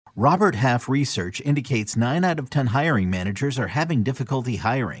Robert Half research indicates 9 out of 10 hiring managers are having difficulty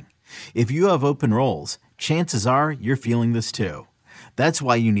hiring. If you have open roles, chances are you're feeling this too. That's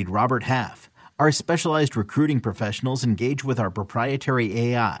why you need Robert Half. Our specialized recruiting professionals engage with our proprietary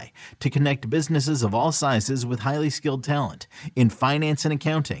AI to connect businesses of all sizes with highly skilled talent in finance and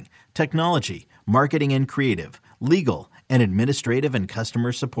accounting, technology, marketing and creative, legal, and administrative and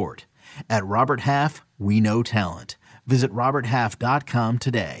customer support. At Robert Half, we know talent. Visit roberthalf.com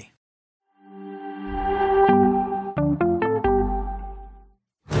today.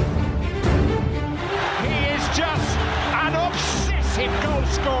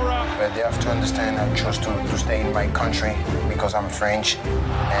 But they have to understand I chose to stay in my country because I'm French. And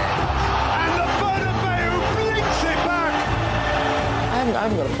the Bernabeu blinks it back! I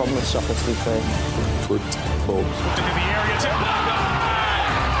haven't got a problem with soccer, to be fair. Football. Into the area to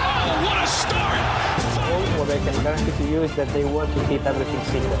Oh, what a start! What I can guarantee to you is that they want to keep everything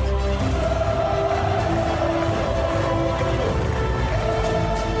secret.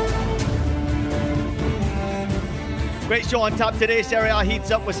 Great show on tap today. Serie A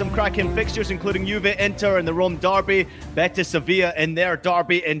heats up with some cracking fixtures, including Juve, Inter, and the Rome derby. Betis, Sevilla in their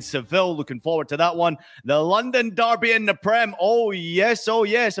derby in Seville. Looking forward to that one. The London derby in the Prem. Oh yes.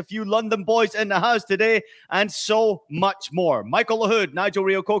 A few London boys in the house today, and so much more. Michael Lahoud, Nigel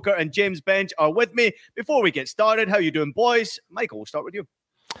Reo-Coker, and James Bench are with me. Before we get started, how you doing, boys? Michael, we'll start with you.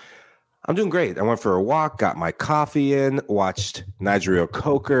 I'm doing great. I went for a walk, got my coffee in, watched Nigel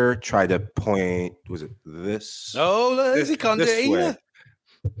Reo-Coker try to point. Was it this? Oh, he can't do it either.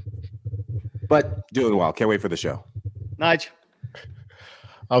 But doing well. Can't wait for the show. Nigel.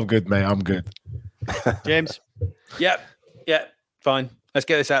 I'm good, mate. I'm good. James. Yep. Fine. Let's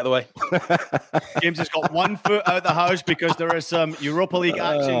get this out of the way. James has got one foot out the house because there is some Europa League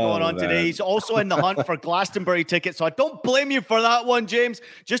action going on today. He's also in the hunt for Glastonbury tickets, so I don't blame you for that one, James.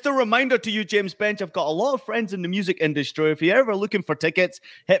 Just a reminder to you, James Bench, I've got a lot of friends in the music industry. If you're ever looking for tickets,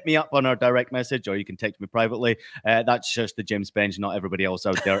 hit me up on our direct message, or you can text me privately. That's just the James Bench, not everybody else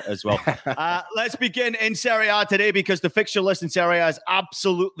out there as well. Let's begin in Serie A today because the fixture list in Serie A is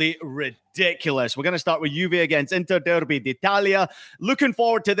absolutely ridiculous. We're going to start with Juve against Inter, Derby d'Italia. Looking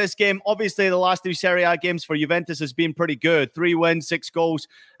forward to this game. Obviously, the last 3 Serie A games for Juventus has been pretty good. 3 wins, 6 goals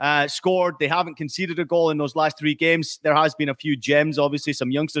scored. They haven't conceded a goal in those last 3 games. There has been a few gems, obviously,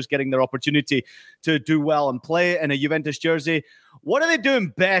 some youngsters getting their opportunity to do well and play in a Juventus jersey. What are they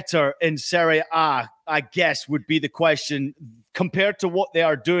doing better in Serie A, I guess, would be the question, compared to what they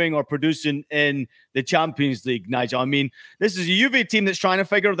are doing or producing in the Champions League, Nigel? I mean, this is a Juve team that's trying to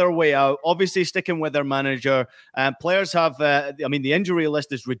figure their way out, obviously sticking with their manager. Players have, the injury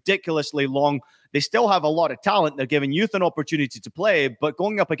list is ridiculously long. They still have a lot of talent. They're giving youth an opportunity to play, but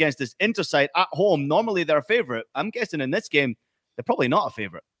going up against this Inter side at home, normally they're a favourite. I'm guessing in this game, they're probably not a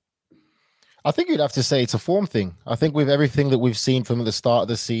favourite. I think you'd have to say it's a form thing. I think with everything that we've seen from the start of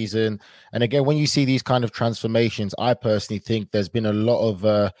the season, and again, when you see these kind of transformations, I personally think there's been a lot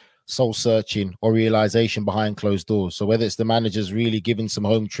of soul searching or realization behind closed doors. So whether it's the manager's really giving some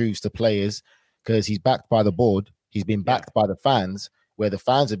home truths to players because he's backed by the board, he's been backed by the fans, where the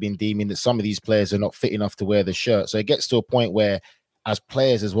fans have been deeming that some of these players are not fit enough to wear the shirt. So it gets to a point where, as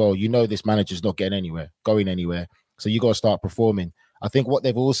players as well, this manager's not going anywhere. So you got to start performing. I think what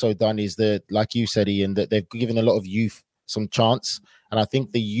they've also done is that, like you said, Ian, that they've given a lot of youth some chance. And I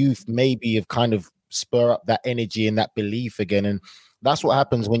think the youth maybe have kind of spur up that energy and that belief again. And that's what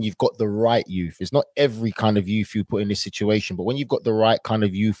happens when you've got the right youth. It's not every kind of youth you put in this situation, but when you've got the right kind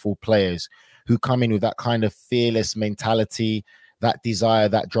of youthful players who come in with that kind of fearless mentality, that desire,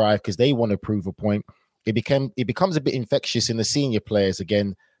 that drive, because they want to prove a point, it becomes a bit infectious in the senior players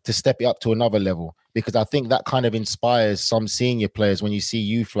again to step it up to another level, because I think that kind of inspires some senior players when you see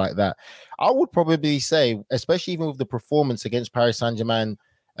youth like that. I would probably say, especially even with the performance against Paris Saint-Germain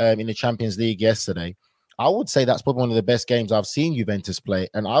in the Champions League yesterday, I would say that's probably one of the best games I've seen Juventus play,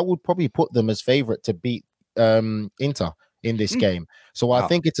 and I would probably put them as favourite to beat Inter in this game. So wow. I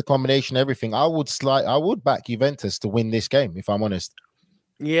think it's a combination of everything. I would back Juventus to win this game, if I'm honest.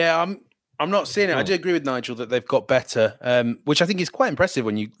 Yeah, I'm not seeing it. I do agree with Nigel that they've got better, which I think is quite impressive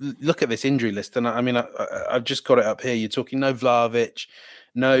when you look at this injury list. And I've just got it up here. You're talking no Vlahovic,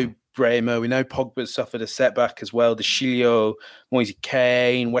 no Bremer. We know Pogba's suffered a setback as well. De Sciglio, Moise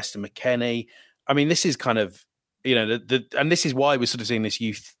Kean, Weston McKennie. I mean, this is kind of, and this is why we're sort of seeing this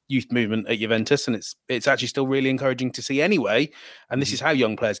youth movement at Juventus, and it's actually still really encouraging to see anyway. And this is how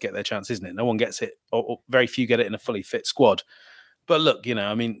young players get their chance, isn't it? No one gets it, or very few get it in a fully fit squad. But look,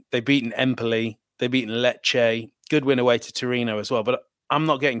 they've beaten Empoli, they've beaten Lecce, good win away to Torino as well. But I'm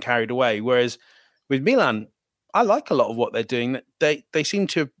not getting carried away. Whereas with Milan, I like a lot of what they're doing. They seem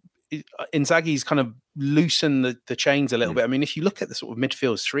to have Inzaghi's kind of loosened the chains a little bit. I mean, if you look at the sort of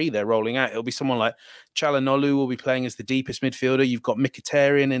midfield three they're rolling out, it'll be someone like Çalhanoğlu will be playing as the deepest midfielder. You've got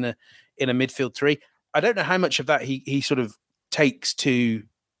Mkhitaryan in a midfield three. I don't know how much of that he sort of takes to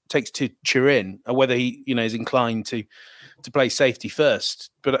Turin, or whether he is inclined to play safety first.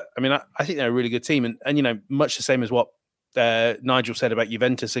 But I mean, I think they're a really good team, and much the same as what Nigel said about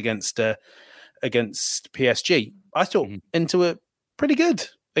Juventus against PSG. I thought Inter were pretty good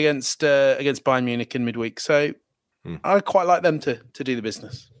against Bayern Munich in midweek, so I quite like them to do the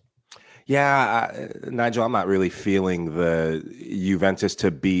business. Yeah, Nigel, I'm not really feeling the Juventus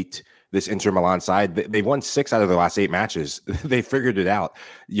to beat this Inter Milan side. They've won 6 out of their last 8 matches. They figured it out.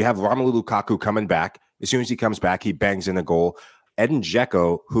 You have Romelu Lukaku coming back. As soon as he comes back, he bangs in a goal. Edin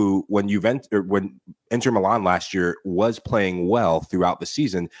Dzeko, who when Inter Milan last year was playing well throughout the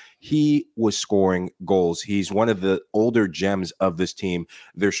season, he was scoring goals. He's one of the older gems of this team.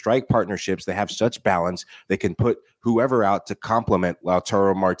 Their strike partnerships, they have such balance. They can put whoever out to complement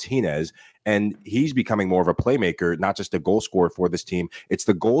Lautaro Martinez, and he's becoming more of a playmaker, not just a goal scorer for this team. It's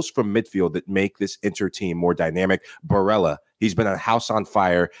the goals from midfield that make this Inter team more dynamic. Barella, he's been a house on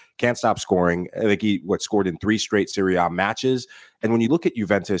fire, can't stop scoring. I think he scored in 3 straight Serie A matches. And when you look at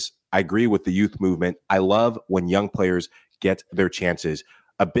Juventus, I agree with the youth movement. I love when young players get their chances.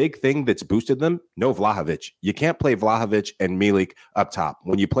 A big thing that's boosted them, no Vlahovic. You can't play Vlahovic and Milik up top.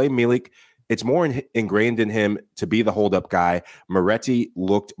 When you play Milik, it's more ingrained in him to be the hold-up guy. Moretti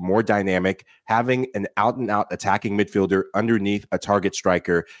looked more dynamic. Having an out-and-out attacking midfielder underneath a target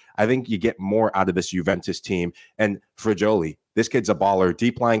striker, I think you get more out of this Juventus team. And Fagioli, this kid's a baller,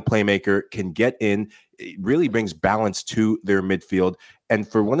 deep-lying playmaker, can get in. It really brings balance to their midfield. And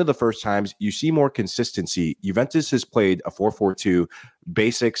for one of the first times, you see more consistency. Juventus has played a 4-4-2,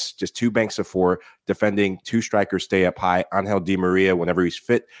 basics, just 2 banks of 4, defending, 2 strikers stay up high. Angel Di Maria, whenever he's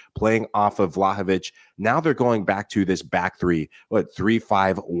fit, playing off of Vlahovic. Now they're going back to this back 3,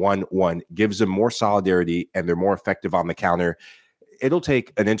 3-5-1-1, gives them more solidarity, and they're more effective on the counter. It'll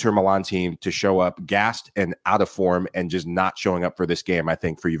take an Inter Milan team to show up gassed and out of form and just not showing up for this game, I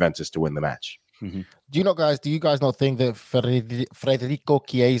think, for Juventus to win the match. Mm-hmm. Do you guys not think that Federico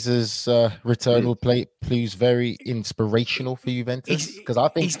Chiesa's return will please very inspirational for Juventus? Because I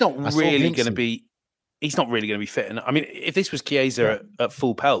think he's not really going to be fit. And I mean, if this was Chiesa at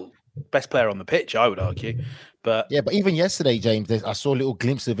full pelt, best player on the pitch, I would argue. But even yesterday, James, I saw a little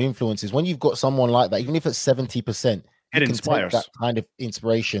glimpse of influences. When you've got someone like that, even if it's 70%, it inspires that kind of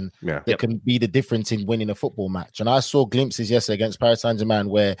inspiration that can be the difference in winning a football match. And I saw glimpses yesterday against Paris Saint-Germain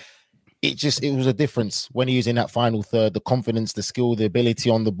where it was a difference when he was in that final third, the confidence, the skill, the ability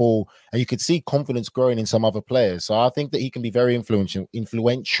on the ball, and you could see confidence growing in some other players. So I think that he can be very influential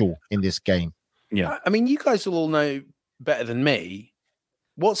in this game. Yeah. I mean, you guys will all know better than me.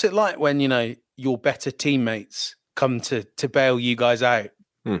 What's it like when, your better teammates come to bail you guys out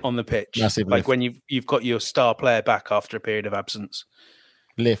on the pitch? Massive like lift. when you've got your star player back after a period of absence.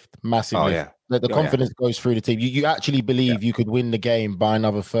 Massive lift. Yeah. The confidence goes through the team. You actually believe you could win the game by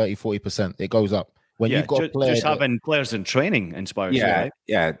another 30-40%. It goes up. When you've got players, having players in training inspires you, right?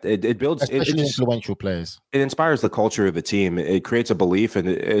 Yeah, it builds, especially influential players. It inspires the culture of the team. It creates a belief, and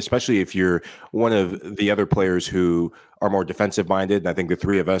especially if you're one of the other players who are more defensive minded. And I think the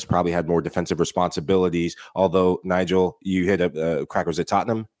 3 of us probably had more defensive responsibilities. Although Nigel, you hit a crackers at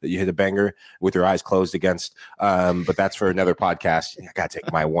Tottenham, that you hit a banger with your eyes closed against. But that's for another podcast. I got to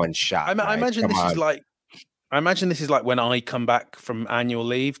take my one shot. I imagine this is like when I come back from annual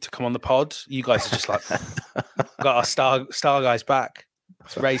leave to come on the pod. You guys are just like, got our star guys back.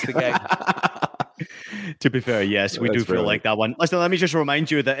 Let's raise the game. To be fair, yes, we do feel like that one. Listen, let me just remind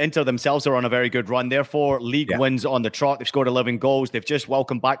you that Inter themselves are on a very good run. Therefore, league wins on the trot. They've scored 11 goals. They've just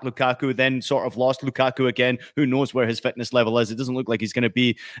welcomed back Lukaku, then sort of lost Lukaku again. Who knows where his fitness level is? It doesn't look like he's going to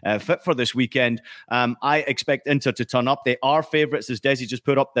be fit for this weekend. I expect Inter to turn up. They are favourites, as Desi just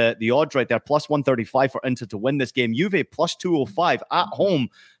put up the odds right there. Plus 135 for Inter to win this game. Juve plus 205 at home.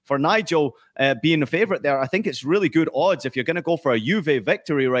 For Nigel being a favourite there, I think it's really good odds if you're going to go for a Juve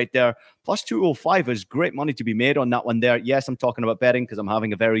victory right there. Plus 205 is great money to be made on that one there. Yes, I'm talking about betting because I'm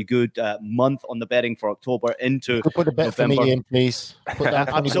having a very good month on the betting for October into put a bet November. For me in, please. Put that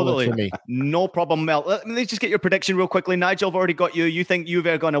Absolutely. For me. No problem, Mel. Let me just get your prediction real quickly. Nigel, I've already got you. You think Juve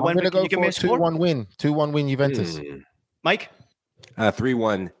are going to win? I'm going to go give me a score? 2-1 win. 2-1 win Juventus. Mike?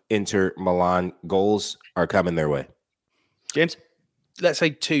 3-1 Inter Milan. Goals are coming their way. James? Let's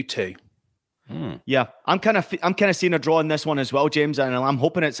say 2-2. Yeah, I'm kind of seeing a draw in this one as well, James, and I'm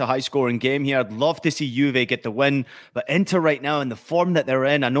hoping it's a high-scoring game here. I'd love to see Juve get the win, but Inter right now in the form that they're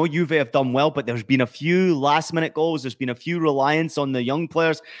in, I know Juve have done well, but there's been a few last-minute goals. There's been a few reliance on the young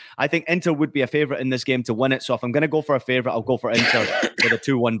players. I think Inter would be a favourite in this game to win it. So if I'm going to go for a favourite, I'll go for Inter with a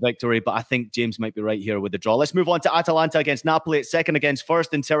 2-1 victory. But I think James might be right here with the draw. Let's move on to Atalanta against Napoli. It's second against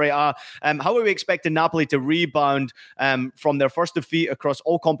first in Serie A. How are we expecting Napoli to rebound from their first defeat across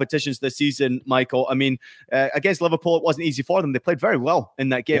all competitions this season, Michael? I mean, against Liverpool, it wasn't easy for them. They played very well in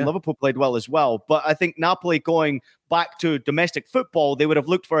that game. Yeah. Liverpool played well as well. But I think Napoli going back to domestic football, they would have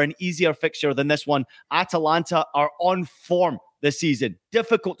looked for an easier fixture than this one. Atalanta are on form this season.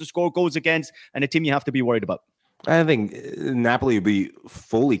 Difficult to score goals against, and a team you have to be worried about. I think Napoli will be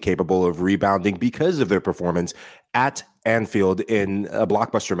fully capable of rebounding because of their performance at Anfield in a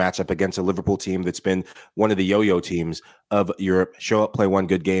blockbuster matchup against a Liverpool team that's been one of the yo-yo teams of Europe. Show up, play one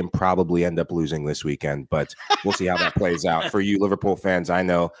good game, probably end up losing this weekend, but we'll see how that plays out. For you Liverpool fans, I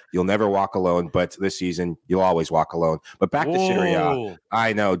know you'll never walk alone, but this season you'll always walk alone. But back to Serie A.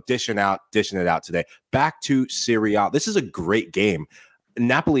 I know, dishing it out today. Back to Serie A. This is a great game.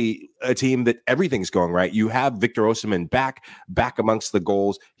 Napoli, a team that everything's going right. You have Victor Osimhen back amongst the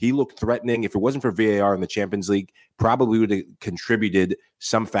goals. He looked threatening. If it wasn't for VAR in the Champions League, probably would have contributed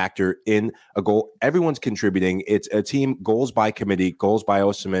some factor in a goal. Everyone's contributing. It's a team, goals by committee, goals by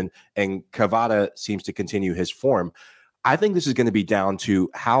Osimhen, and Cavada seems to continue his form. I think this is going to be down to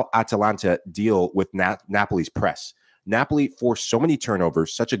how Atalanta deal with Napoli's press. Napoli forced so many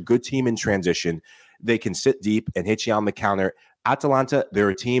turnovers, such a good team in transition. They can sit deep and hit you on the counter. Atalanta, they're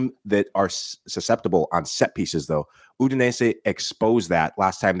a team that are susceptible on set pieces, though. Udinese exposed that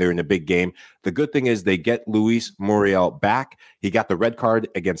last time they were in a big game. The good thing is they get Luis Muriel back. He got the red card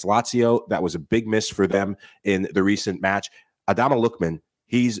against Lazio. That was a big miss for them in the recent match. Adama Lukman,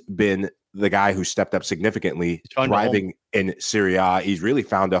 he's been the guy who stepped up significantly, thriving in Serie A. He's really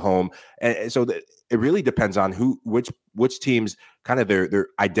found a home. And so it really depends on which teams kind of their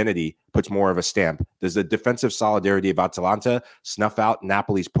identity puts more of a stamp. Does the defensive solidarity of Atalanta snuff out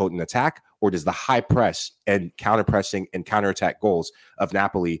Napoli's potent attack, or does the high press and counter-pressing and counterattack goals of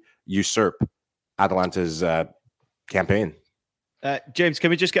Napoli usurp Atalanta's campaign? James, can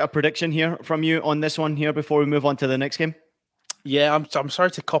we just get a prediction here from you on this one here before we move on to the next game? Yeah, I'm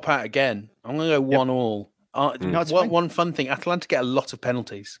sorry to cop out again. I'm going to go 1-1. One fun thing, Atalanta get a lot of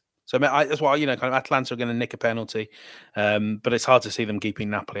penalties. So that's why, kind of Atalanta are going to nick a penalty. But it's hard to see them keeping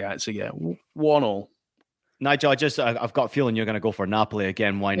Napoli out. So, 1-1. Nigel, I've got a feeling you're going to go for Napoli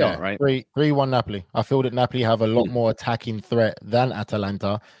again. Why not, right? 3-1 Napoli. I feel that Napoli have a lot more attacking threat than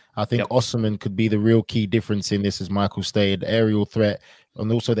Atalanta. I think Osimhen could be the real key difference in this, as Michael stated. Aerial threat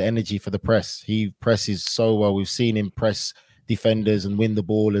and also the energy for the press. He presses so well. We've seen him press defenders and win the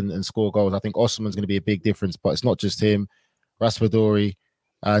ball and score goals. I think Osimhen's going to be a big difference, but it's not just him. Raspadori,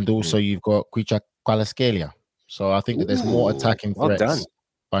 and also you've got Kvaratskhelia. So I think that there's more attacking threats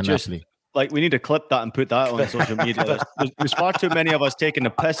by Napoli. Like, we need to clip that and put that on social media. There's far too many of us taking the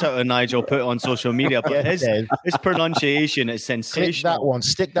piss out of Nigel, put it on social media. But his pronunciation is sensational. Click that one.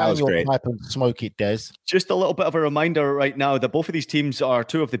 Stick that in your pipe and smoke it, Des. Just a little bit of a reminder right now that both of these teams are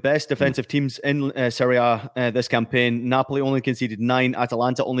two of the best defensive teams in Serie A this campaign. Napoli only conceded 9.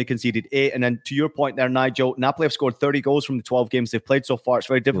 Atalanta only conceded 8. And then to your point there, Nigel, Napoli have scored 30 goals from the 12 games they've played so far. It's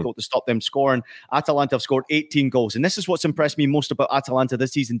very difficult to stop them scoring. Atalanta have scored 18 goals. And this is what's impressed me most about Atalanta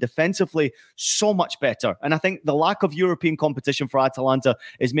this season. Defensively, so much better. And I think the lack of European competition for Atalanta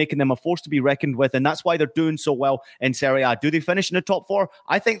is making them a force to be reckoned with. And that's why they're doing so well in Serie A. Do they finish in the top 4?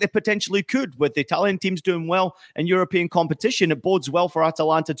 I think they potentially could. With the Italian teams doing well in European competition, it bodes well for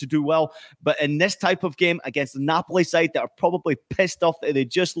Atalanta to do well. But in this type of game against the Napoli side that are probably pissed off that they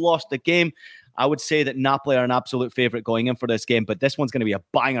just lost the game, I would say that Napoli are an absolute favourite going in for this game, but this one's going to be a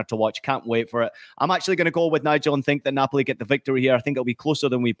banger to watch. Can't wait for it. I'm actually going to go with Nigel and think that Napoli get the victory here. I think it'll be closer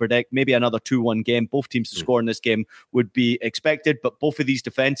than we predict. Maybe another 2-1 game. Both teams to score in this game would be expected, but both of these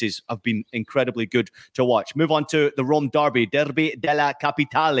defences have been incredibly good to watch. Move on to the Rome derby della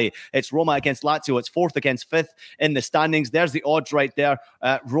Capitale. It's Roma against Lazio. It's 4th against 5th in the standings. There's the odds right there.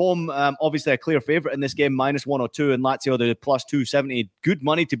 Rome, obviously a clear favourite in this game, -102, and Lazio, the +270. Good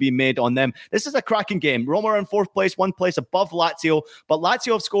money to be made on them. This is a cracking game. Roma are in 4th place, 1 place above Lazio, but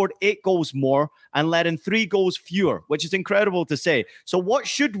Lazio have scored 8 goals more and let in 3 goals fewer, which is incredible to say. So what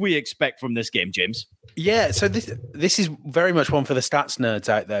should we expect from this game, James? Yeah, so this is very much one for the stats nerds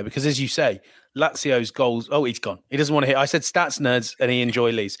out there, because as you say, Lazio's goals... Oh, he's gone. He doesn't want to hear... I said stats nerds and he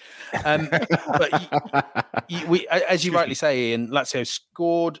enjoy Lee's. But as you rightly say, Ian, Lazio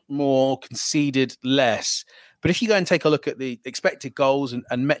scored more, conceded less. But if you go and take a look at the expected goals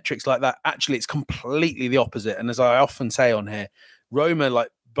and metrics like that, actually it's completely the opposite. And as I often say on here, Roma, like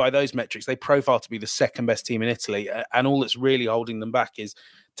by those metrics, they profile to be the second best team in Italy. And all that's really holding them back is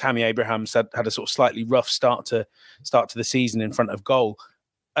Tammy Abraham's had a sort of slightly rough start to the season in front of goal.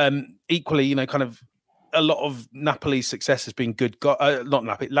 Equally, kind of a lot of Napoli's success has been good. Not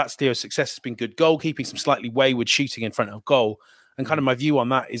Napoli, Lazio's success has been good goalkeeping, some slightly wayward shooting in front of goal. And kind of my view on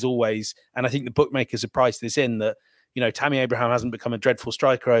that is always, and I think the bookmakers have priced this in, that Tammy Abraham hasn't become a dreadful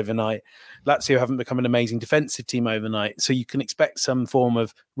striker overnight. Lazio haven't become an amazing defensive team overnight. So you can expect some form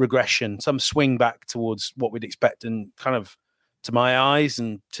of regression, some swing back towards what we'd expect. And kind of, to my eyes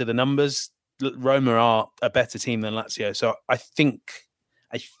and to the numbers, Roma are a better team than Lazio. So I think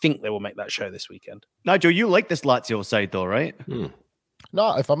they will make that show this weekend. Nigel, you like this Lazio side though, right?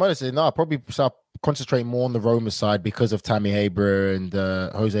 No, if I'm honest, no, I probably start concentrating more on the Roma side because of Tammy Haber and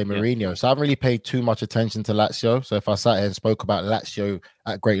Jose Mourinho. Yeah. So I haven't really paid too much attention to Lazio. So if I sat here and spoke about Lazio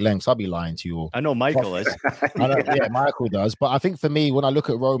at great lengths, I'll be lying to you all. I know Michael is. Yeah, Michael does. But I think for me, when I look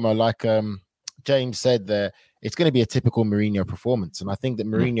at Roma, like James said there, it's going to be a typical Mourinho performance. And I think that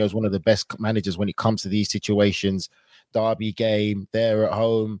Mourinho is one of the best managers when it comes to these situations. Derby game, they're at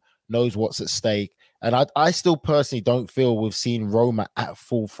home, knows what's at stake. And I still personally don't feel we've seen Roma at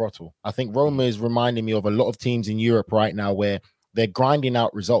full throttle. I think Roma is reminding me of a lot of teams in Europe right now where they're grinding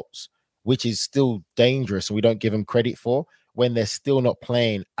out results, which is still dangerous and we don't give them credit for when they're still not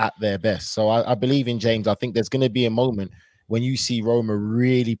playing at their best. So I believe in James. I think there's going to be a moment when you see Roma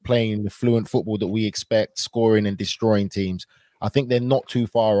really playing the fluent football that we expect, scoring and destroying teams. I think they're not too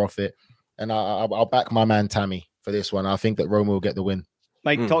far off it. And I'll back my man Tammy for this one. I think that Roma will get the win.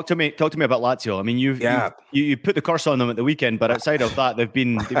 Mike, talk to me about Lazio. I mean, you put the curse on them at the weekend, but outside of that, they've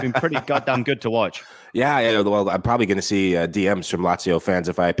been pretty goddamn good to watch. Yeah. Well, I'm probably going to see DMs from Lazio fans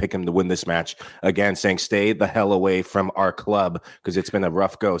if I pick them to win this match again, saying stay the hell away from our club because it's been a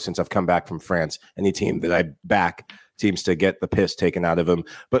rough go since I've come back from France. Any team that I back seems to get the piss taken out of them.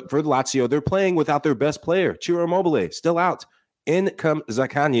 But for Lazio, they're playing without their best player, Ciro Immobile, still out. In come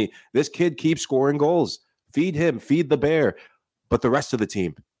Zaccagni. This kid keeps scoring goals. Feed him, feed the bear. But the rest of the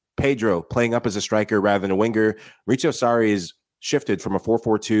team, Pedro playing up as a striker rather than a winger. Maurizio Sarri is shifted from a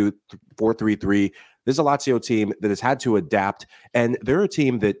 4-4-2, 4-3-3. This is a Lazio team that has had to adapt. And they're a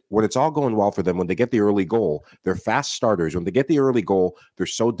team that when it's all going well for them, when they get the early goal, they're fast starters. When they get the early goal, they're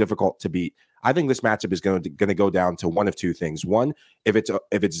so difficult to beat. I think this matchup is going to go down to one of two things. One, if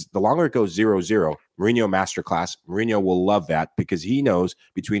it's the longer it goes 0-0, Mourinho masterclass. Mourinho will love that because he knows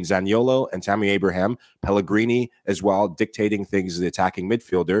between Zaniolo and Tammy Abraham, Pellegrini as well, dictating things as the attacking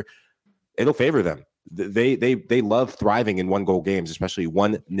midfielder, it'll favor them. They love thriving in 1-goal games, especially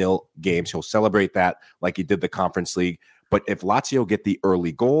 1-0 games. He'll celebrate that like he did the Conference League. But if Lazio get the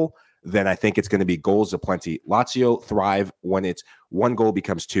early goal, then I think it's going to be goals aplenty. Lazio thrive when it's 1 goal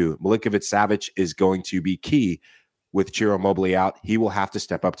becomes 2. Milinkovic-Savic is going to be key with Ciro Immobile out. He will have to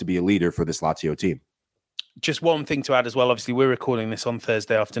step up to be a leader for this Lazio team. Just one thing to add as well. Obviously, we're recording this on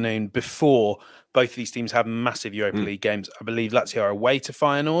Thursday afternoon before both of these teams have massive Europa League games. I believe Lazio are away to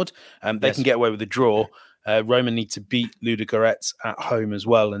Feyenoord. They can get away with a draw. Roma need to beat Ludogorets at home as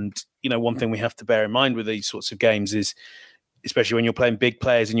well. And, one thing we have to bear in mind with these sorts of games is, especially when you're playing big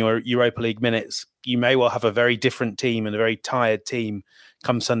players in your Europa League minutes, you may well have a very different team and a very tired team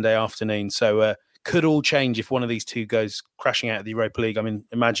come Sunday afternoon. So could all change if one of these two goes crashing out of the Europa League. I mean,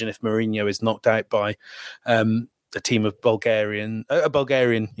 imagine if Mourinho is knocked out by a team of Bulgarian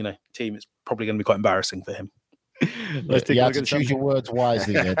team. It's probably going to be quite embarrassing for him. Let's take a look at choose your words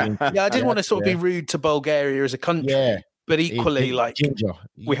wisely. I didn't want to sort of be rude to Bulgaria as a country. Yeah. But equally,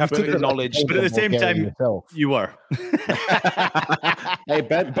 we have to acknowledge. But at the same time, you were. Hey,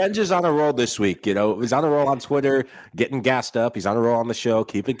 Benj is on a roll this week. He's on a roll on Twitter, getting gassed up. He's on a roll on the show.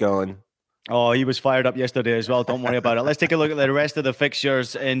 Keep it going. Oh, he was fired up yesterday as well. Don't worry about it. Let's take a look at the rest of the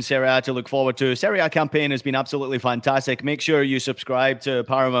fixtures in Serie A to look forward to. Serie A campaign has been absolutely fantastic. Make sure you subscribe to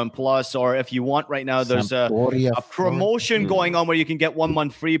Paramount Plus, or if you want right now, there's a promotion going on where you can get 1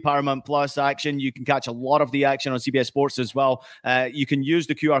 month free Paramount Plus action. You can catch a lot of the action on CBS Sports as well. You can use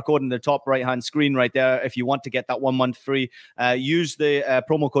the QR code in the top right-hand screen right there if you want to get that 1 month free. Use the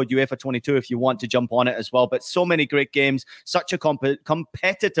promo code UEFA22 if you want to jump on it as well. But so many great games. Such a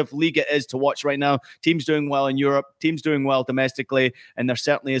competitive league it is to watch right now. Teams doing well in Europe, teams doing well domestically, and there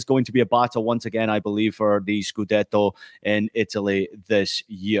certainly is going to be a battle once again, I believe, for the Scudetto in Italy this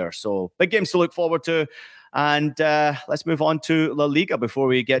year. So big games to look forward to. And let's move on to La Liga before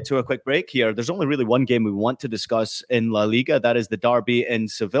we get to a quick break here. There's only really one game we want to discuss in La Liga. That is the derby in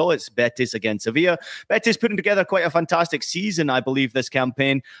Seville. It's Betis against Sevilla. Betis putting together quite a fantastic season, I believe, this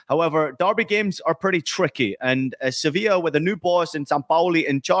campaign. However, derby games are pretty tricky. And Sevilla, with a new boss in Sampaoli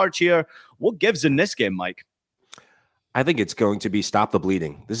in charge here, what gives in this game, Mike? I think it's going to be stop the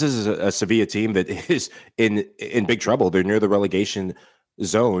bleeding. This is a Sevilla team that is in big trouble. They're near the relegation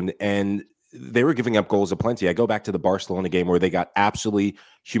zone, and they were giving up goals aplenty. I go back to the Barcelona game where they got absolutely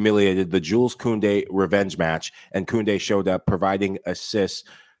humiliated, the Jules Koundé revenge match, and Koundé showed up providing assists.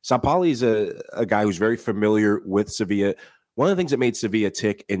 Sampaoli is a guy who's very familiar with Sevilla. One of the things that made Sevilla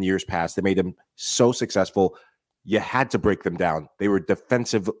tick in years past, that made them so successful, you had to break them down. They were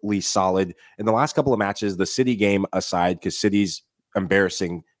defensively solid. In the last couple of matches, the City game aside, because City's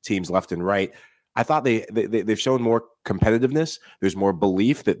embarrassing teams left and right, I thought they've shown more competitiveness. There's more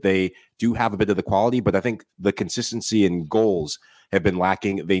belief that they do have a bit of the quality, but I think the consistency in goals have been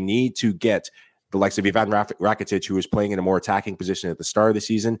lacking. They need to get the likes of Ivan Rakitic, who was playing in a more attacking position at the start of the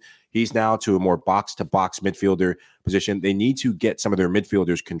season. He's now to a more box-to-box midfielder position. They need to get some of their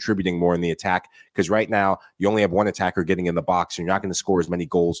midfielders contributing more in the attack, because right now you only have one attacker getting in the box, and you're not going to score as many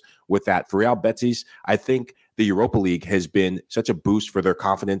goals with that. For Real Betis, I think the Europa League has been such a boost for their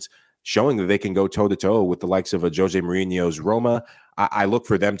confidence, showing that they can go toe-to-toe with the likes of a Jose Mourinho's Roma. I look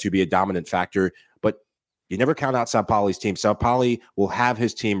for them to be a dominant factor, but you never count out Sampaoli's team. Sampaoli will have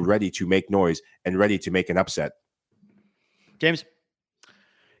his team ready to make noise and ready to make an upset. James?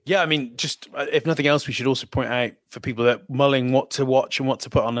 Yeah, I mean, just if nothing else, we should also point out for people that mulling what to watch and what to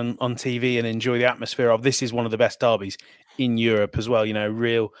put on TV and enjoy the atmosphere of, this is one of the best derbies in Europe as well. You know,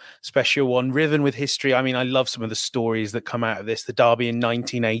 real special one, riven with history. I mean, I love some of the stories that come out of this. The derby in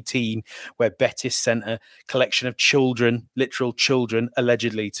 1918, where Betis sent a collection of children, literal children,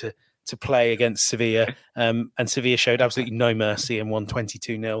 allegedly to play against Sevilla, and Sevilla showed absolutely no mercy and won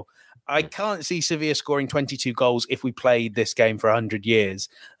 22-0. I can't see Sevilla scoring 22 goals if we played this game for 100 years.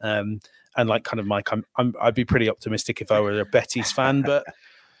 And like kind of Mike, I'd be pretty optimistic if I were a Betis fan, but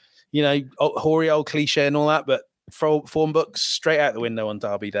you know, hoary old cliche and all that, but form books straight out the window on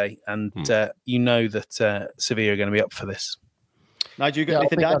Derby Day. And you know that Sevilla are going to be up for this. Nigel, you got I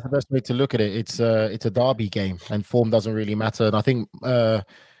anything think to that's the best way to look at it. It's a derby game, and form doesn't really matter. And I think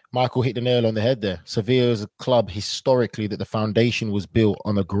Michael hit the nail on the head there. Sevilla is a club historically that the foundation was built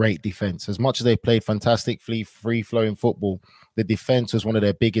on a great defense. As much as they played fantastic, free-flowing football, the defense was one of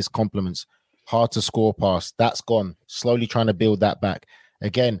their biggest compliments. Hard to score past. That's gone. Slowly trying to build that back.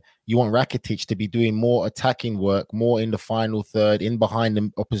 Again, you want Rakitic to be doing more attacking work, more in the final third, in behind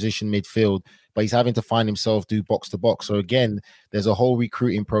the opposition midfield, but he's having to find himself do box to box. So again, there's a whole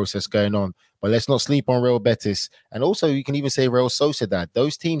recruiting process going on. But let's not sleep on Real Betis. And also, you can even say Real Sociedad.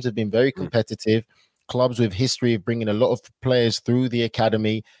 Those teams have been very competitive, clubs with history of bringing a lot of players through the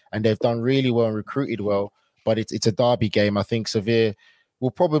academy, and they've done really well and recruited well. But it's a derby game. I think Sevilla will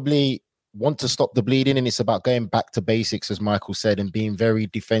probably want to stop the bleeding, and it's about going back to basics, as Michael said, and being very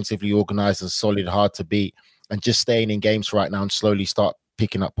defensively organized and solid, hard to beat, and just staying in games right now and slowly start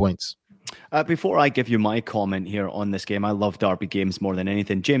picking up points. Before I give you my comment here on this game, I love derby games more than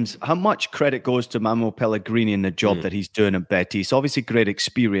anything. James, how much credit goes to Manuel Pellegrini in the job that he's doing at Betis? Obviously, great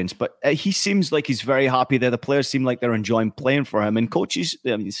experience, but he seems like he's very happy there. The players seem like they're enjoying playing for him. And coaches,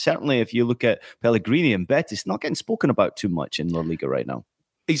 I mean, certainly if you look at Pellegrini and Betis, not getting spoken about too much in La Liga right now.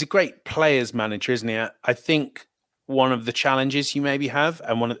 He's a great players manager, isn't he? I think one of the challenges you maybe have,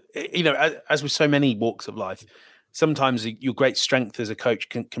 and one of, you know, as with so many walks of life, sometimes your great strength as a coach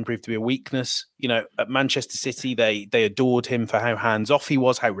can prove to be a weakness. You know, at Manchester City, they adored him for how hands-off he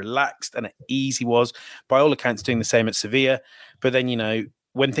was, how relaxed and at ease he was. By all accounts, doing the same at Sevilla. But then, you know,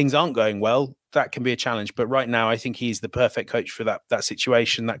 when things aren't going well, that can be a challenge. But right now, I think he's the perfect coach for that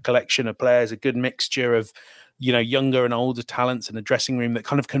situation, that collection of players, a good mixture of, you know, younger and older talents and a dressing room that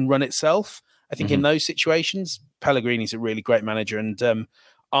kind of can run itself. I think in those situations, Pellegrini's a really great manager. And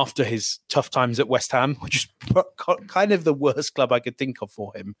after his tough times at West Ham, which is kind of the worst club I could think of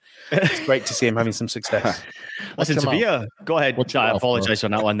for him, it's great to see him having some success. Listen, Sevilla, go ahead. I apologise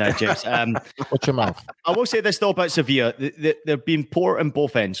on that one there, James. Watch your mouth. I will say this though about Sevilla. They've been poor in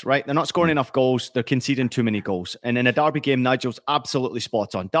both ends, right? They're not scoring enough goals. They're conceding too many goals. And in a derby game, Nigel's absolutely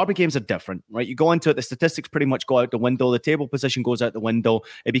spot on. Derby games are different, right? You go into it, the statistics pretty much go out the window. The table position goes out the window.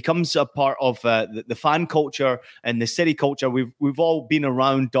 It becomes a part of the fan culture and the city culture. We've all been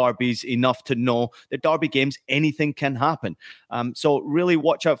around around derbies enough to know that derby games, anything can happen. So really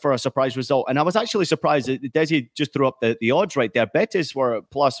watch out for a surprise result. And I was actually surprised that Desi just threw up the odds right there. Betis were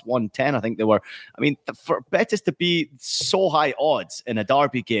plus 110, I think they were. I mean, for Betis to be so high odds in a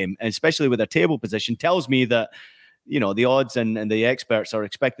derby game, especially with their table position, tells me that the odds and the experts are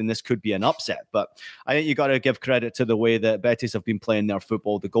expecting this could be an upset. But I think you got to give credit to the way that Betis have been playing their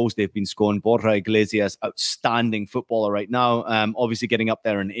football, the goals they've been scoring. Borja Iglesias, outstanding footballer right now, obviously getting up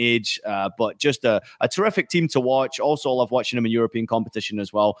there in age, but just a terrific team to watch. Also love watching them in European competition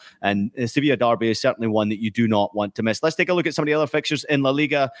as well. And the Sevilla derby is certainly one that you do not want to miss. Let's take a look at some of the other fixtures in La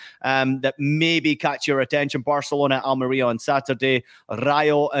Liga that maybe catch your attention. Barcelona, Almeria on Saturday,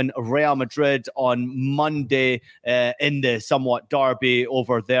 Rayo and Real Madrid on Monday, in the somewhat derby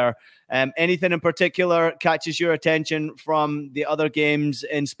over there. Anything in particular catches your attention from the other games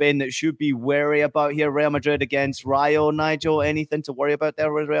in Spain that should be wary about here? Real Madrid against Rayo, Nigel, anything to worry about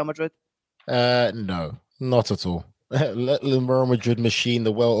there with Real Madrid? No, not at all. Let the Real Madrid machine,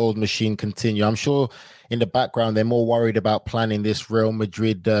 the well-oiled machine, continue. I'm sure in the background they're more worried about planning this Real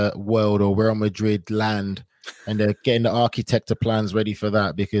Madrid world or Real Madrid land, and they're getting the architecture plans ready for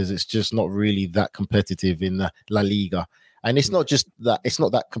that, because it's just not really that competitive in La Liga. And it's not just that, it's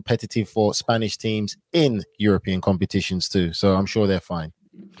not that competitive for Spanish teams in European competitions too. So I'm sure they're fine.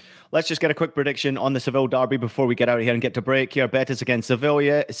 Let's just get a quick prediction on the Seville derby before we get out of here and get to break here. Betis against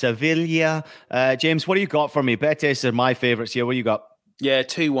Sevilla. James, what do you got for me? Betis are my favourites here. What do you got? Yeah,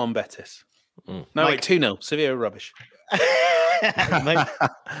 2-1 Betis. No, wait, 2-0. Sevilla rubbish. I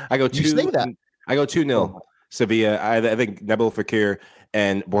go 2. I go 2-0. Sevilla. I think Nabil Fekir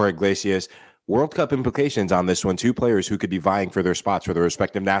and Borja Iglesias. World Cup implications on this one. Two players who could be vying for their spots for their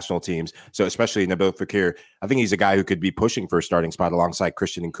respective national teams. So especially Nabil Fekir, I think he's a guy who could be pushing for a starting spot alongside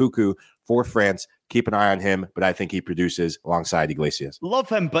Christian Nkunku for France. Keep an eye on him, but I think he produces alongside Iglesias. Love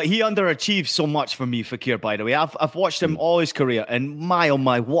him, but he underachieves so much for me, Fekir, by the way. I've watched him all his career, and my, oh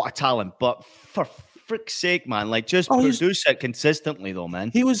my, what a talent. But for frick's sake, man, like just produce it consistently, though,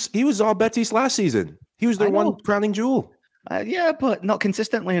 man. He was all Betis last season. He was their one crowning jewel. Yeah, but not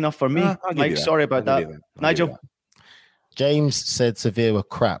consistently enough for me. Mike, sorry about that. Nigel? James said Sevilla were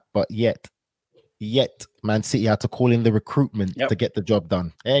crap, but yet Man City had to call in the recruitment to get the job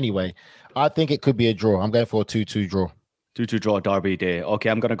done. Anyway, I think it could be a draw. I'm going for a 2-2 draw. 2-2 draw, derby day. Okay,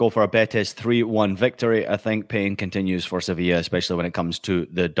 I'm going to go for a Betis 3-1 victory. I think pain continues for Sevilla, especially when it comes to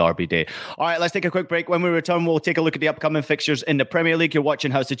the derby day. All right, let's take a quick break. When we return, we'll take a look at the upcoming fixtures in the Premier League. You're watching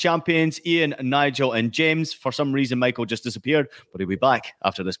House of Champions. Ian, Nigel, and James. For some reason, Michael just disappeared, but he'll be back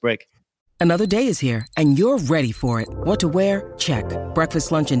after this break. Another day is here, and you're ready for it. What to wear? Check.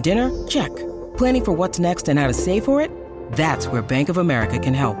 Breakfast, lunch, and dinner? Check. Planning for what's next and how to save for it? That's where Bank of America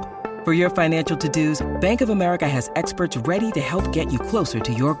can help. For your financial to-dos, Bank of America has experts ready to help get you closer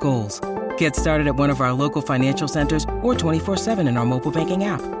to your goals. Get started at one of our local financial centers or 24/7 in our mobile banking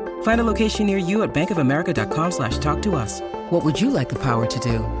app. Find a location near you at bankofamerica.com/talktous. What would you like the power to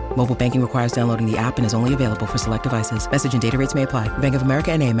do? Mobile banking requires downloading the app and is only available for select devices. Message and data rates may apply. Bank of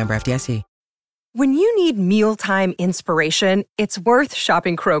America N.A., member FDIC. When you need mealtime inspiration, it's worth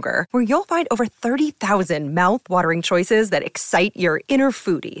shopping Kroger, where you'll find over 30,000 mouth-watering choices that excite your inner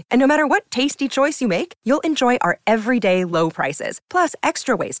foodie. And no matter what tasty choice you make, you'll enjoy our everyday low prices, plus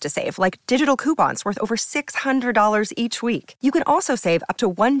extra ways to save, like digital coupons worth over $600 each week. You can also save up to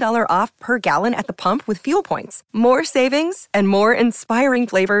 $1 off per gallon at the pump with fuel points. More savings and more inspiring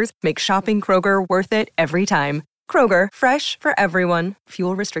flavors make shopping Kroger worth it every time. Kroger, fresh for everyone.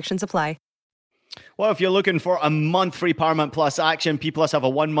 Fuel restrictions apply. Well, if you're looking for a month free Paramount Plus action, P Plus have a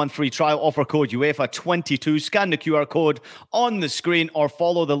 1 month free trial offer code UEFA22. Scan the QR code on the screen or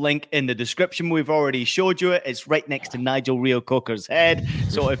follow the link in the description. We've already showed you it. It's right next to Nigel Rio Coker's head.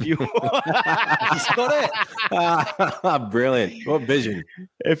 So if you... He's got it. Brilliant. What vision.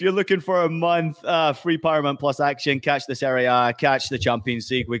 If you're looking for a month free Paramount Plus action, catch the Serie A, catch the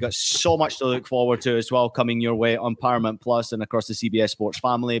Champions League. We've got so much to look forward to as well coming your way on Paramount Plus and across the CBS Sports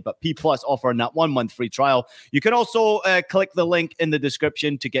family. But P Plus offering that 1 month free trial. You can also click the link in the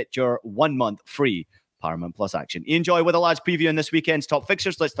description to get your 1 month free Paramount Plus action. Enjoy with the lads previewing this weekend's top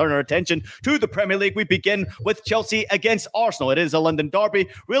fixtures. Let's turn our attention to the Premier League. We begin with Chelsea against Arsenal. It is a London derby.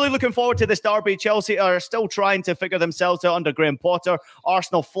 Really looking forward to this derby. Chelsea are still trying to figure themselves out under Graham Potter.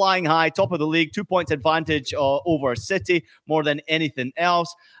 Arsenal flying high, top of the league, 2 points advantage over City more than anything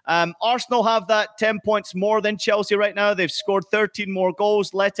else. Arsenal have that 10 points more than Chelsea right now. They've scored 13 more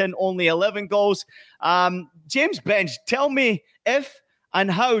goals, let in only 11 goals. James Bench, tell me if and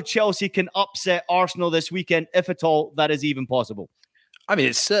how Chelsea can upset Arsenal this weekend, if at all that is even possible. I mean,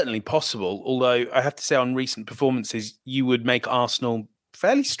 it's certainly possible, although I have to say on recent performances, you would make Arsenal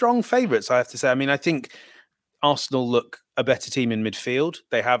fairly strong favourites, I have to say. I mean, I think Arsenal look a better team in midfield.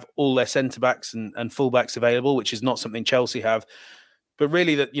 They have all their centre-backs and full-backs available, which is not something Chelsea have. But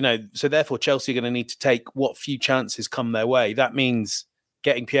really, so therefore Chelsea are going to need to take what few chances come their way. That means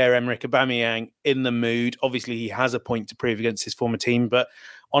getting Pierre-Emerick Aubameyang in the mood. Obviously, he has a point to prove against his former team, but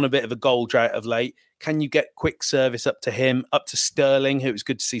on a bit of a goal drought of late. Can you get quick service up to him, up to Sterling, who was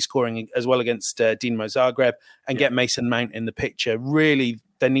good to see scoring as well against Dinamo Zagreb, and get Mason Mount in the picture? Really,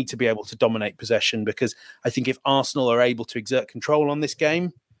 they need to be able to dominate possession, because I think if Arsenal are able to exert control on this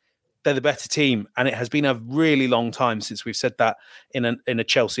game, they're the better team. And it has been a really long time since we've said that in a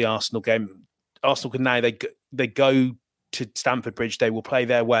Chelsea-Arsenal game. Arsenal can now, they go to Stamford Bridge, they will play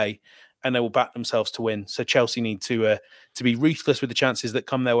their way, and they will back themselves to win. So Chelsea need to be ruthless with the chances that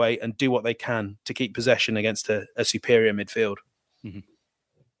come their way and do what they can to keep possession against a superior midfield.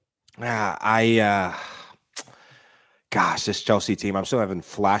 Gosh, this Chelsea team, I'm still having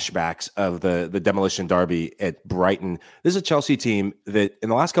flashbacks of the demolition derby at Brighton. This is a Chelsea team that in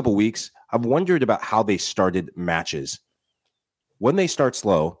the last couple of weeks, I've wondered about how they started matches. When they start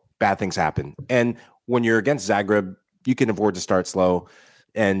slow, bad things happen. And when you're against Zagreb, you can afford to start slow.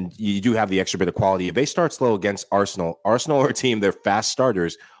 And you do have the extra bit of quality. If they start slow against Arsenal are a team, they're fast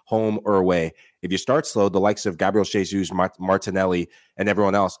starters, home or away. If you start slow, the likes of Gabriel Jesus, Martinelli, and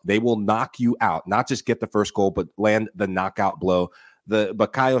everyone else, they will knock you out. Not just get the first goal, but land the knockout blow. The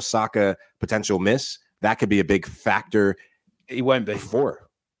Bukayo Saka potential miss, that could be a big factor. He won't be.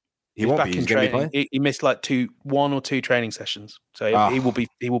 He won't be. He's going to be playing. He missed like 1 or 2 training sessions. So he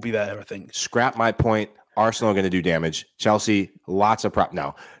will be there, I think. Scrap my point. Arsenal are going to do damage. Chelsea, lots of prop.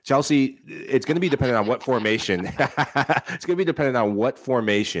 No, Chelsea, it's going to be dependent on what formation. It's going to be dependent on what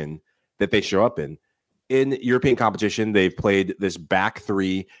formation that they show up in. In European competition, they've played this back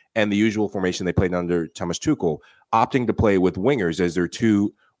three and the usual formation they played under Thomas Tuchel, opting to play with wingers as their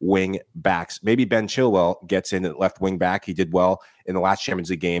 2 wing backs. Maybe Ben Chilwell gets in at left wing back. He did well in the last Champions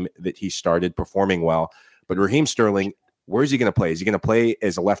League game that he started, performing well. But Raheem Sterling, where is he going to play? Is he going to play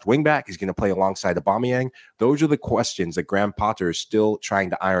as a left wing back? Is he going to play alongside Aubameyang? Those are the questions that Graham Potter is still trying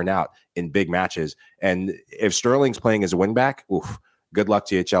to iron out in big matches. And if Sterling's playing as a wing back, good luck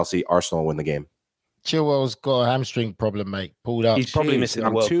to you, Chelsea. Arsenal win the game. Chilwell's got a hamstring problem, mate. Pulled up. He's probably missing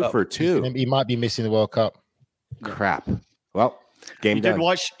the World Cup. 2 for 2. He might be missing the World Cup. Crap. Well, game done.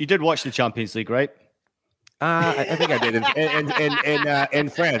 You did watch the Champions League, right? I think I did in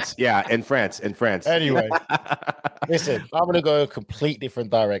France. Yeah, in France. Anyway, listen, I'm going to go a complete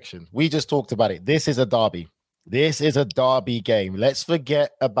different direction. We just talked about it. This is a derby. This is a derby game. Let's forget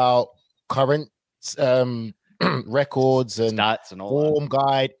about current records and stats and all form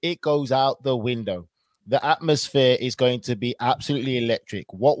guide. It goes out the window. The atmosphere is going to be absolutely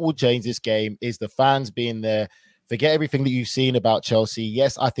electric. What will change this game is the fans being there. Forget everything that you've seen about Chelsea.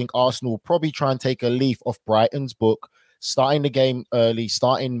 Yes, I think Arsenal will probably try and take a leaf off Brighton's book, starting the game early,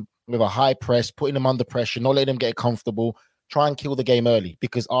 starting with a high press, putting them under pressure, not letting them get comfortable, try and kill the game early,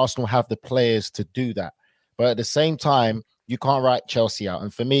 because Arsenal have the players to do that. But at the same time, you can't write Chelsea out.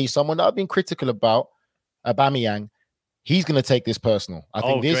 And for me, someone that I've been critical about, Aubameyang, he's going to take this personal. I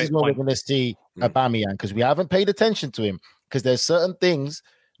think this is where we're going to see Aubameyang, because we haven't paid attention to him, because there's certain things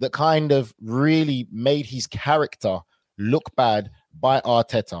that kind of really made his character look bad by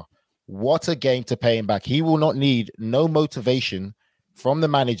Arteta. What a game to pay him back. He will not need no motivation from the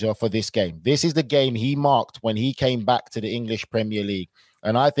manager for this game. This is the game he marked when he came back to the English Premier League.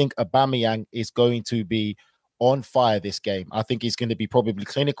 And I think Aubameyang is going to be on fire this game. I think he's going to be probably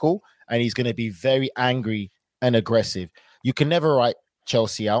clinical, and he's going to be very angry and aggressive. You can never write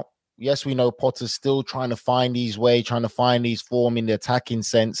Chelsea out. Yes, we know Potter's still trying to find his way, trying to find his form in the attacking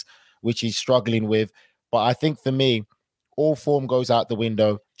sense, which he's struggling with. But I think for me, all form goes out the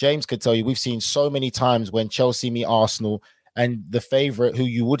window. James could tell you, we've seen so many times when Chelsea meet Arsenal, and the favourite, who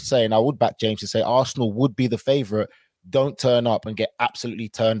you would say, and I would back James to say Arsenal would be the favourite, don't turn up and get absolutely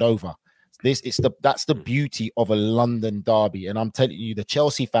turned over. That's the beauty of a London derby. And I'm telling you, the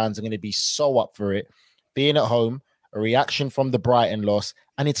Chelsea fans are going to be so up for it. Being at home, a reaction from the Brighton loss,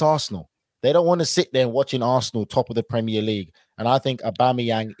 and it's Arsenal. They don't want to sit there watching Arsenal top of the Premier League. And I think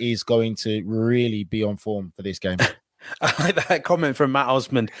Aubameyang is going to really be on form for this game. I like that comment from Matt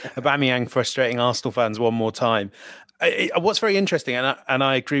Osmond. Aubameyang frustrating Arsenal fans one more time. What's very interesting, and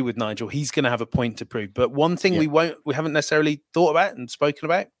I agree with Nigel, he's going to have a point to prove. But one thing we haven't necessarily thought about and spoken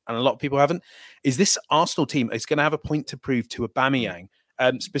about, and a lot of people haven't, is this Arsenal team is going to have a point to prove to Aubameyang.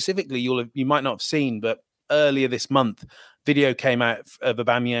 Specifically, you might not have seen, but earlier this month, video came out of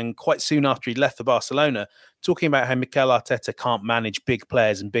Aubameyang quite soon after he'd left for Barcelona, talking about how Mikel Arteta can't manage big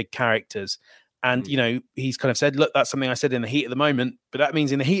players and big characters. And, he's kind of said, look, that's something I said in the heat of the moment. But that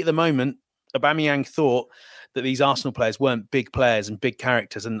means in the heat of the moment, Aubameyang thought that these Arsenal players weren't big players and big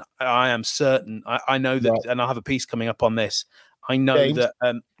characters. And I am certain, I know that, and I'll have a piece coming up on this. I know James.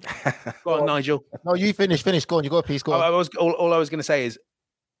 That. Go on, Nigel. No, you finish. Go on. You got a piece. Go on. All I was going to say is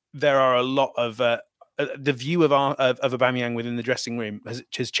there are a lot of the view of Aubameyang within the dressing room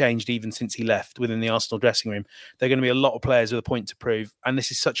has changed even since he left within the Arsenal dressing room. There are going to be a lot of players with a point to prove, and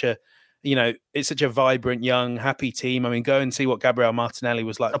this is such a. It's such a vibrant, young, happy team. I mean, go and see what Gabriel Martinelli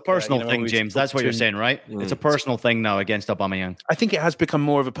was like. A personal thing, James. That's what you're saying, right? It's a personal thing now against Aubameyang. I think it has become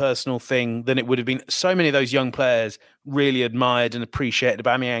more of a personal thing than it would have been. So many of those young players really admired and appreciated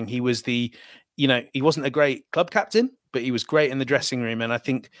Aubameyang. He was he wasn't a great club captain, but he was great in the dressing room. And I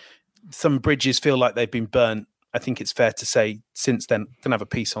think some bridges feel like they've been burnt. I think it's fair to say since then. Going to have a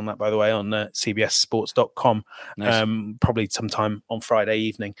piece on that, by the way, on cbssports.com, nice. Probably sometime on Friday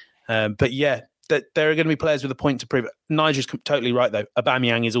evening. But yeah, there are going to be players with a point to prove it. Nigel's totally right, though.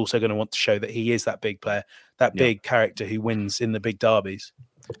 Aubameyang is also going to want to show that he is that big player, that big character who wins in the big derbies.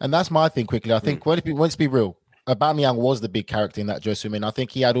 And that's my thing quickly. I think let's be real. Aubameyang was the big character in that dressing room. And I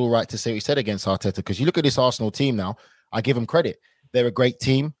think he had all right to say what he said against Arteta, because you look at this Arsenal team now, I give him credit. They're a great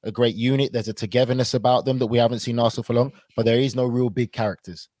team, a great unit. There's a togetherness about them that we haven't seen Arsenal for long, but there is no real big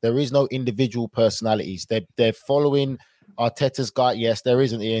characters. There is no individual personalities. They're following Arteta's guy. Yes, there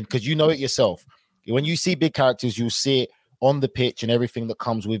isn't, Ian, because you know it yourself. When you see big characters, you'll see it on the pitch and everything that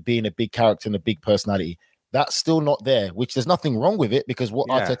comes with being a big character and a big personality. That's still not there, which there's nothing wrong with it because what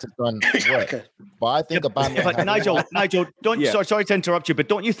Arteta's done worked. But I think about Nigel, sorry to interrupt you, but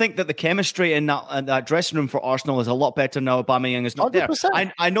don't you think that the chemistry in that dressing room for Arsenal is a lot better now? Aubameyang is not 100%.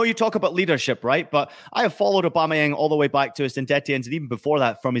 There. I know you talk about leadership, right? But I have followed Aubameyang all the way back to his Saint-Etienne and even before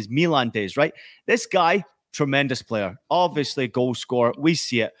that from his Milan days, right? This guy, tremendous player, obviously goal scorer. We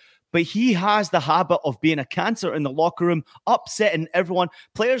see it. But he has the habit of being a cancer in the locker room, upsetting everyone.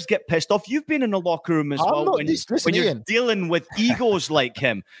 Players get pissed off. You've been in the locker room as well when you're dealing with egos like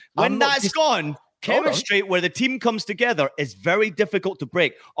him. When that's gone, chemistry where the team comes together is very difficult to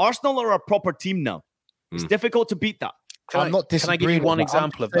break. Arsenal are a proper team now. It's difficult to beat that. Can I give you one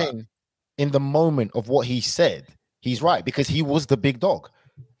example of that? In the moment of what he said, he's right, because he was the big dog.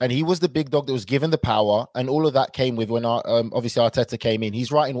 And he was the big dog that was given the power, and all of that came with when obviously Arteta came in.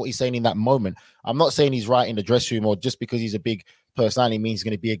 He's right in what he's saying in that moment. I'm not saying he's right in the dressing room or just because he's a big personality means he's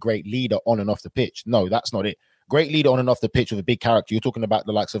going to be a great leader on and off the pitch. No, that's not it. Great leader on and off the pitch with a big character. You're talking about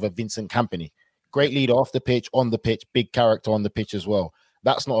the likes of a Vincent Kompany. Great leader off the pitch, on the pitch, big character on the pitch as well.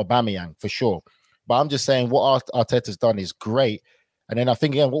 That's not Aubameyang for sure. But I'm just saying what Arteta's done is great. And then I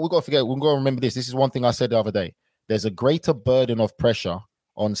think, again, what we've got to forget, we've got to remember this. This is one thing I said the other day. There's a greater burden of pressure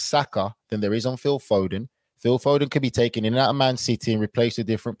on Saka than there is on Phil Foden. Phil Foden could be taken in and out of Man City and replaced with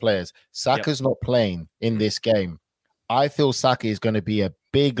different players. Saka's not playing in this game. I feel Saka is going to be a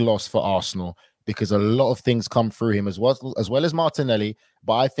big loss for Arsenal because a lot of things come through him as well as Martinelli.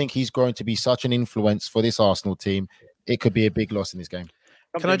 But I think he's going to be such an influence for this Arsenal team. It could be a big loss in this game.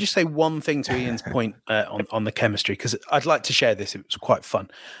 Can I just say one thing to Ian's point on the chemistry? Because I'd like to share this. It was quite fun.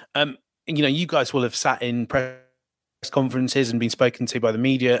 You guys will have sat in press conferences and been spoken to by the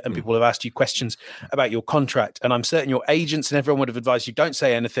media, and people have asked you questions about your contract. And I'm certain your agents and everyone would have advised you, don't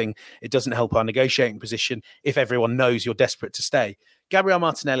say anything. It doesn't help our negotiating position if everyone knows you're desperate to stay. Gabriel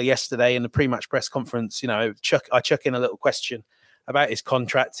Martinelli yesterday in the pre-match press conference, I chuck in a little question about his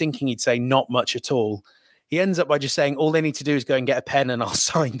contract, thinking he'd say not much at all. He ends up by just saying, all they need to do is go and get a pen and I'll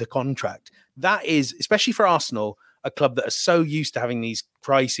sign the contract. That is, especially for Arsenal, a club that are so used to having these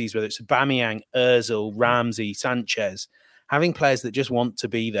crises, whether it's Aubameyang, Ozil, Ramsey, Sanchez, having players that just want to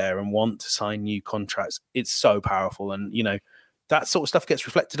be there and want to sign new contracts. It's so powerful. And, that sort of stuff gets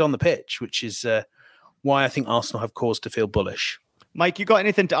reflected on the pitch, which is why I think Arsenal have cause to feel bullish. Mike, you got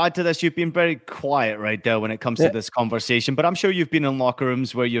anything to add to this? You've been very quiet right there when it comes to this conversation, but I'm sure you've been in locker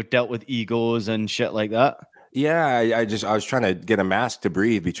rooms where you've dealt with egos and shit like that. Yeah, I was trying to get a mask to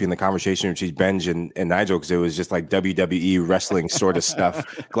breathe between the conversation between Benj and Nigel, because it was just like WWE wrestling sort of stuff,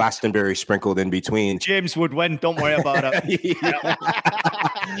 Glastonbury sprinkled in between. James would win. Don't worry about it.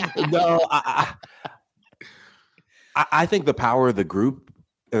 No, I think the power of the group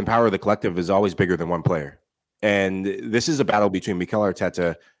and the power of the collective is always bigger than one player. And this is a battle between Mikel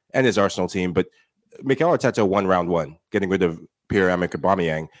Arteta and his Arsenal team. But Mikel Arteta won round one, getting rid of Pierre-Emerick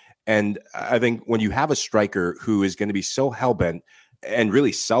Aubameyang. And I think when you have a striker who is going to be so hell-bent and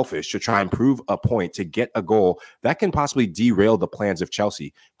really selfish to try and prove a point to get a goal, that can possibly derail the plans of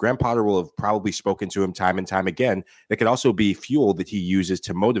Chelsea. Graham Potter will have probably spoken to him time and time again. That could also be fuel that he uses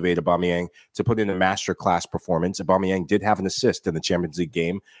to motivate Aubameyang to put in a masterclass performance. Aubameyang did have an assist in the Champions League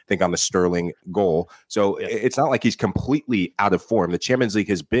game, I think on the Sterling goal. So it's not like he's completely out of form. The Champions League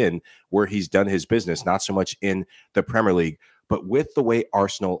has been where he's done his business, not so much in the Premier League. But with the way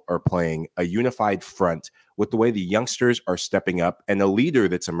Arsenal are playing, a unified front, with the way the youngsters are stepping up, and a leader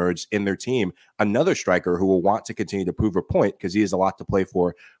that's emerged in their team, another striker who will want to continue to prove a point because he has a lot to play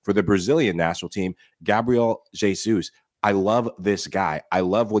for the Brazilian national team, Gabriel Jesus. I love this guy. I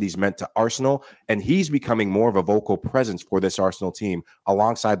love what he's meant to Arsenal, and he's becoming more of a vocal presence for this Arsenal team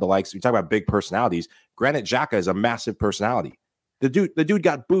alongside the likes. We talk about big personalities. Granit Xhaka is a massive personality. The dude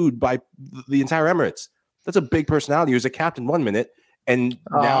got booed by the entire Emirates. That's a big personality. He was a captain 1 minute, and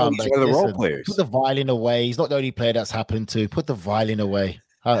now he's one of the role players. Put the violin away. He's not the only player that's happened to. Put the violin away.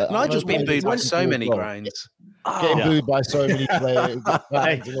 Nigel's been booed by so many grains. Getting booed by so many players.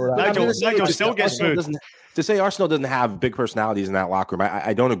 Nigel still gets booed. To say Arsenal doesn't have big personalities in that locker room,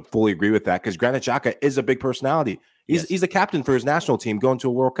 I don't fully agree with that because Granit Xhaka is a big personality. He's the captain for his national team going to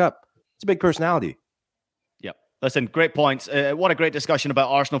a World Cup. It's a big personality. Listen, great points. What a great discussion about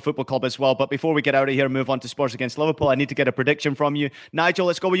Arsenal Football Club as well. But before we get out of here and move on to Spurs against Liverpool, I need to get a prediction from you. Nigel,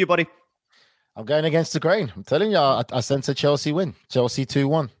 let's go with you, buddy. I'm going against the grain. I'm telling you, I sense a Chelsea win. Chelsea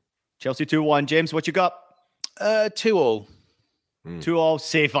 2-1. Chelsea 2-1. James, what you got? 2-2. 2-2.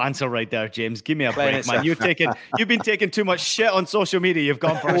 Safe answer right there, James. Give me a break, man. You've been taking too much shit on social media. You've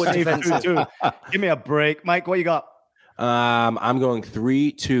gone for a safe 2-2. Give me a break. Mike, what you got? I'm going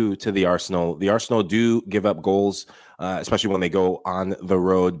 3-2 to the Arsenal. The Arsenal do give up goals, especially when they go on the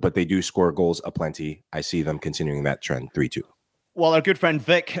road, but they do score goals aplenty. I see them continuing that trend, 3-2. Well, our good friend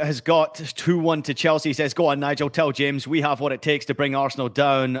Vic has got 2-1 to Chelsea. He says, go on, Nigel, tell James we have what it takes to bring Arsenal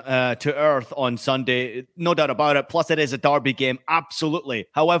down to earth on Sunday. No doubt about it. Plus, it is a derby game. Absolutely.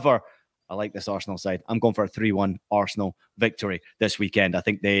 However, I like this Arsenal side. I'm going for a 3-1 Arsenal victory this weekend. I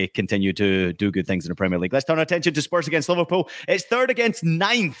think they continue to do good things in the Premier League. Let's turn our attention to Spurs against Liverpool. It's 3rd against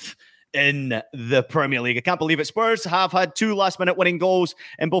 9th in the Premier League. I can't believe it. Spurs have had 2 last-minute winning goals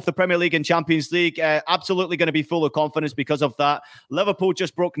in both the Premier League and Champions League. Absolutely going to be full of confidence because of that. Liverpool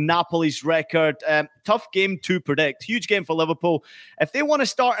just broke Napoli's record. Tough game to predict. Huge game for Liverpool. If they want to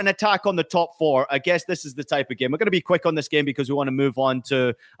start an attack on the top 4, I guess this is the type of game. We're going to be quick on this game because we want to move on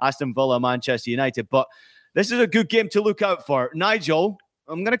to Aston Villa, Manchester United. But this is a good game to look out for. Nigel,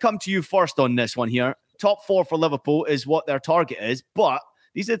 I'm going to come to you first on this one here. Top 4 for Liverpool is what their target is, but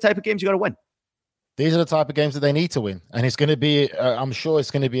these are the type of games you got to win. These are the type of games that they need to win. And it's going to be, I'm sure it's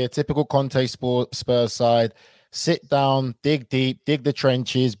going to be a typical Conte Spurs side. Sit down, dig deep, dig the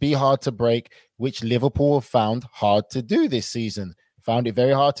trenches, be hard to break, which Liverpool have found hard to do this season. Found it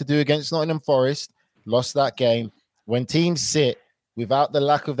very hard to do against Nottingham Forest. Lost that game. When teams sit without the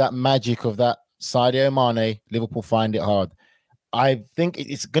lack of that magic of that Sadio Mane, Liverpool find it hard. I think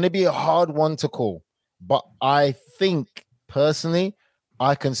it's going to be a hard one to call. But I think, personally,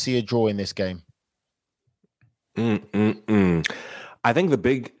 I can see a draw in this game. I think the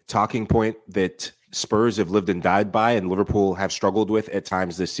big talking point that Spurs have lived and died by and Liverpool have struggled with at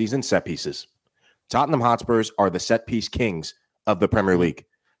times this season, set pieces. Tottenham Hotspurs are the set piece kings of the Premier League.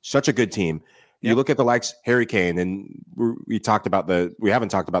 Such a good team. You look at the likes Harry Kane, and we haven't talked about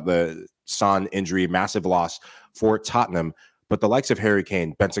the Son injury, massive loss for Tottenham, but the likes of Harry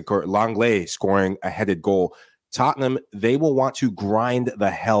Kane, Bentancur, Langley scoring a headed goal. Tottenham, they will want to grind the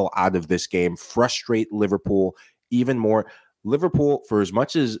hell out of this game, frustrate Liverpool even more. Liverpool, for as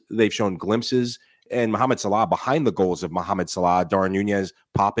much as they've shown glimpses, and Mohamed Salah behind the goals of Mohamed Salah, Darwin Nunez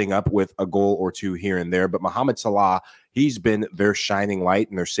popping up with a goal or two here and there, but Mohamed Salah, he's been their shining light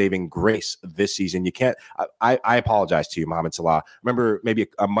and their saving grace this season. You can't, I apologize to you, Mohamed Salah. Remember maybe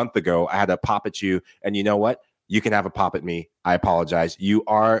a month ago, I had a pop at you, and you know what? You can have a pop at me. I apologize. You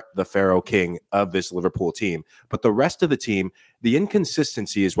are the Pharaoh King of this Liverpool team. But the rest of the team, the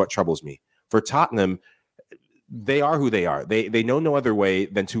inconsistency is what troubles me. For Tottenham, they are who they are. They know no other way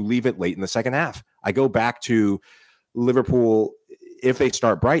than to leave it late in the second half. I go back to Liverpool. If they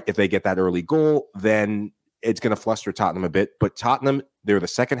start bright, if they get that early goal, then it's going to fluster Tottenham a bit. But Tottenham, they're the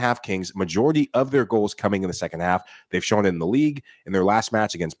second half kings. Majority of their goals coming in the second half. They've shown it in the league. In their last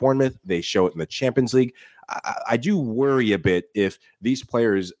match against Bournemouth, they show it in the Champions League. I do worry a bit if these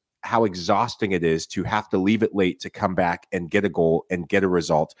players, how exhausting it is to have to leave it late to come back and get a goal and get a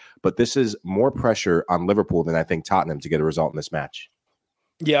result. But this is more pressure on Liverpool than I think Tottenham to get a result in this match.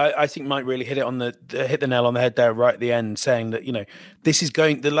 Yeah, I think Mike really hit the nail on the head there right at the end, saying that,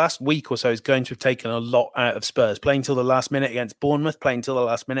 the last week or so is going to have taken a lot out of Spurs. Playing till the last minute against Bournemouth, playing till the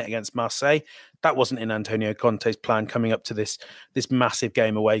last minute against Marseille. That wasn't in Antonio Conte's plan coming up to this massive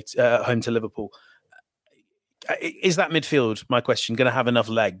game away at home to Liverpool. Is that midfield, my question, going to have enough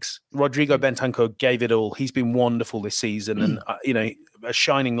legs? Rodrigo Bentancur gave it all. He's been wonderful this season and, a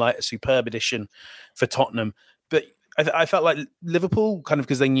shining light, a superb addition for Tottenham. But I felt like Liverpool, kind of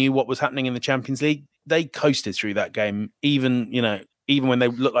because they knew what was happening in the Champions League, they coasted through that game, even when they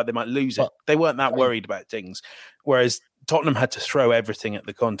looked like they might lose it. They weren't that worried about things. Whereas Tottenham had to throw everything at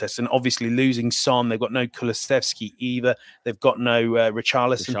the contest. And obviously losing Son, they've got no Kulusevski either. They've got no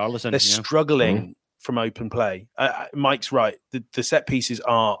Richarlison. They're struggling from open play. Mike's right. The set pieces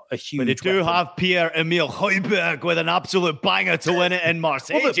are a huge. But they do have Pierre-Emile Højbjerg with an absolute banger to win it in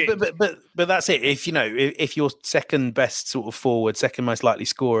Marseille. But that's it. If your second best sort of forward, second most likely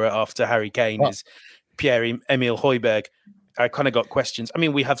scorer after Harry Kane is Pierre-Emile Højbjerg, I kind of got questions. I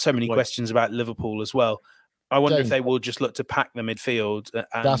mean, we have so many questions about Liverpool as well. I wonder if they will just look to pack the midfield.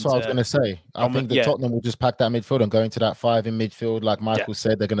 That's what I was going to say. I think that Tottenham will just pack that midfield and go into that 5 in midfield. Like Michael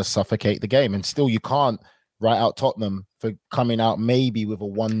said, they're going to suffocate the game. And still, you can't write out Tottenham for coming out maybe with a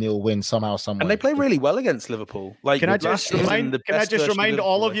 1-0 win somehow, somewhere. And they play really well against Liverpool. Can I just remind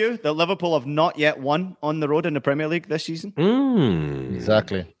all of you that Liverpool have not yet won on the road in the Premier League this season?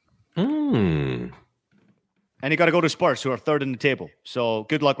 Exactly. And you got to go to Spurs, who are third in the table. So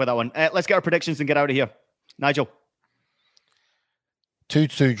good luck with that one. Let's get our predictions and get out of here. Nigel.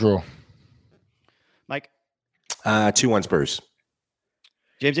 2-2 draw. Mike. 2-1 Spurs.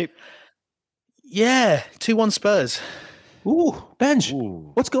 Jamesy. Yeah, 2-1 Spurs. Ooh, Benj.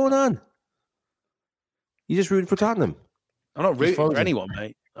 What's going on? You just rooted for Tottenham. I'm not rooting for anyone,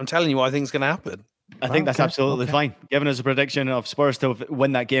 mate. I'm telling you what I think is going to happen. I think that's absolutely fine. Giving us a prediction of Spurs to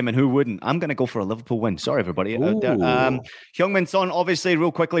win that game, and who wouldn't? I'm going to go for a Liverpool win. Sorry, everybody. Heung-min Son, obviously, real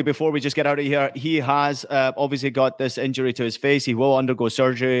quickly before we just get out of here, he has obviously got this injury to his face. He will undergo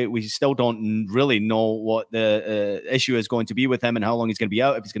surgery. We still don't really know what the issue is going to be with him and how long he's going to be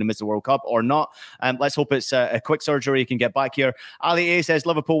out, if he's going to miss the World Cup or not. Let's hope it's a quick surgery. He can get back here. Ali A says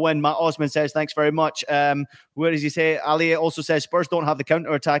Liverpool win. Matt Osman says thanks very much. Where does he say? Ali A also says Spurs don't have the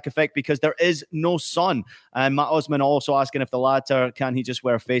counter-attack effect because there is no Son. And Matt Osman also asking if the latter, can he just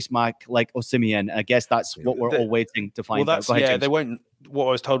wear a face mask like Osimhen? I guess that's what we're all waiting to find out. They won't. What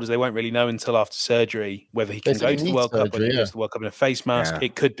I was told is they won't really know until after surgery whether he can go to the World Cup, whether he goes to the World Cup in a face mask.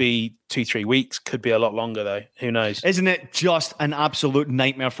 It could be 2-3 weeks, could be a lot longer though. Who knows? Isn't it just an absolute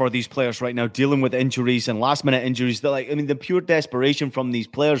nightmare for these players right now, dealing with injuries and last-minute injuries? The pure desperation from these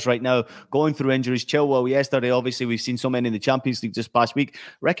players right now, going through injuries. Chilwell yesterday, obviously, we've seen so many in the Champions League this past week,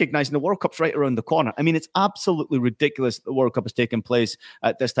 recognizing the World Cup's right around the corner. I mean, it's absolutely ridiculous that the World Cup is taking place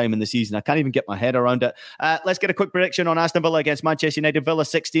at this time in the season. I can't even get my head around it. Let's get a quick prediction on Aston Villa against Manchester United. Villa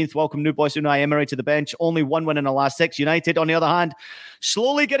 16th. Welcome new boys Unai Emery to the bench. Only 1 win in the last 6. United, on the other hand,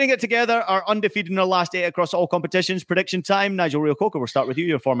 slowly getting it together, are undefeated in the last 8 across all competitions. Prediction time. Nigel Reo-Coker, we'll start with you,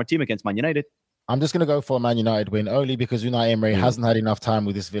 your former team against Man United. I'm just going to go for a Man United win, only because Unai Emery hasn't had enough time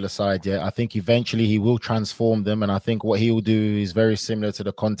with this Villa side yet. I think eventually he will transform them, and I think what he will do is very similar to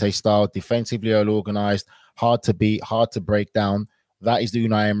the Conte style, defensively well-organised, hard to beat, hard to break down. That is the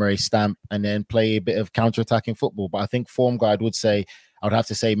Unai Emery stamp, and then play a bit of counter-attacking football. But I think form guide would say, I would have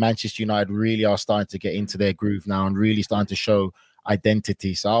to say Manchester United really are starting to get into their groove now and really starting to show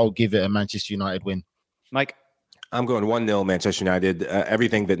identity. So I'll give it a Manchester United win. Mike? I'm going 1-0 Manchester United.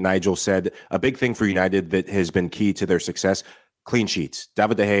 Everything that Nigel said, a big thing for United that has been key to their success, clean sheets.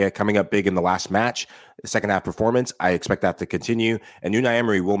 David De Gea coming up big in the last match, the second half performance. I expect that to continue. And Unai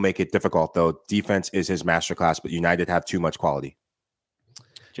Emery will make it difficult, though. Defense is his masterclass, but United have too much quality.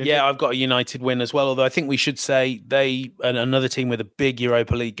 Yeah, I've got a United win as well, although I think we should say they and another team with a big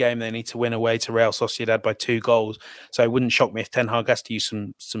Europa League game, they need to win away to Real Sociedad by 2 goals. So it wouldn't shock me if Ten Hag has to use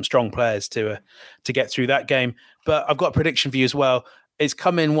some strong players to get through that game. But I've got a prediction for you as well. It's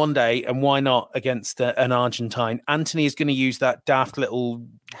come in one day, and why not against an Argentine? Anthony is going to use that daft little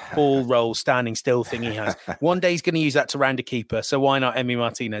ball roll standing still thing he has. One day he's going to use that to round a keeper. So why not Emi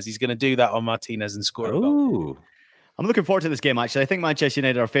Martinez? He's going to do that on Martinez and score a goal. I'm looking forward to this game, actually. I think Manchester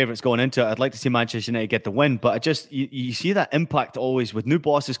United are favourites going into it. I'd like to see Manchester United get the win, but you see that impact always with new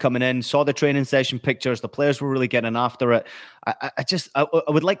bosses coming in, saw the training session pictures, the players were really getting after it. I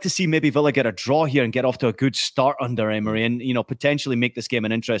would like to see maybe Villa get a draw here and get off to a good start under Emery and, potentially make this game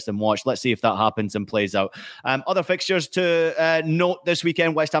an interesting watch. Let's see if that happens and plays out. Other fixtures to note this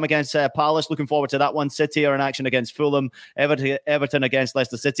weekend: West Ham against Palace. Looking forward to that one. City are in action against Fulham. Everton against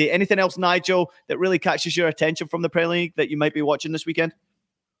Leicester City. Anything else, Nigel, that really catches your attention from the Premier League that you might be watching this weekend?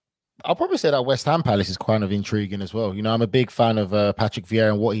 I'll probably say that West Ham Palace is kind of intriguing as well. You know, I'm a big fan of Patrick Vieira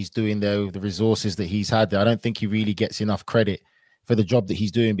and what he's doing there, the resources that he's had there. I don't think he really gets enough credit for the job that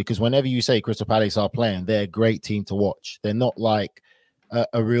he's doing, because whenever you say Crystal Palace are playing, they're a great team to watch. They're not like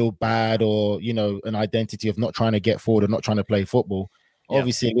a real bad or, you know, an identity of not trying to get forward or not trying to play football. Yeah.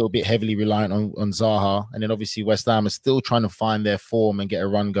 Obviously, a little bit heavily reliant on Zaha. And then obviously West Ham is still trying to find their form and get a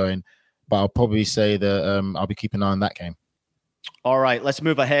run going. But I'll probably say that I'll be keeping an eye on that game. All right, let's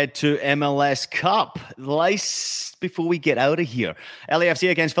move ahead to MLS Cup. Before we get out of here,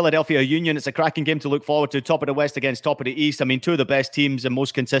 LAFC against Philadelphia Union. It's a cracking game to look forward to. Top of the West against top of the East. I mean, two of the best teams and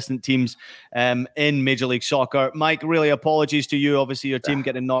most consistent teams in Major League Soccer. Mike, really apologies to you. Obviously, your team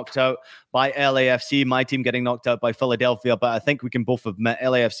getting knocked out by LAFC. My team getting knocked out by Philadelphia. But I think we can both admit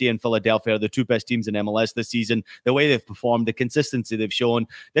LAFC and Philadelphia are the two best teams in MLS this season. The way they've performed, the consistency they've shown.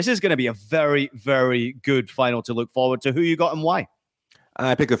 This is going to be a very, very good final to look forward to. Who you got and why?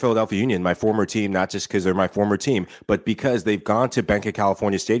 I picked the Philadelphia Union, my former team, not just because they're my former team, but because they've gone to Bank of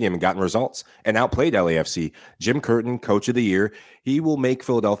California Stadium and gotten results and outplayed LAFC. Jim Curtin, coach of the year, he will make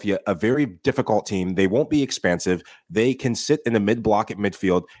Philadelphia a very difficult team. They won't be expansive. They can sit in the mid-block at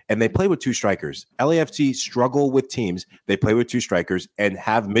midfield, and they play with two strikers. LAFC struggle with teams. They play with two strikers and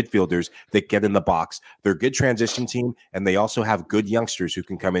have midfielders that get in the box. They're a good transition team, and they also have good youngsters who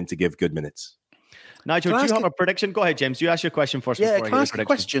can come in to give good minutes. Nigel, do you have a prediction? Go ahead, James. You ask your question first. Yeah, can I ask a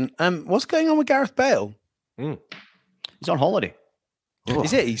question? What's going on with Gareth Bale? He's on holiday.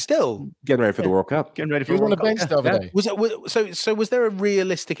 Is it? He's still getting ready for the World Cup. Getting ready for he the was on World the Cup. bench the other day. So was there a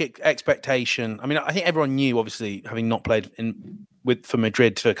realistic expectation? I mean, I think everyone knew, obviously, having not played for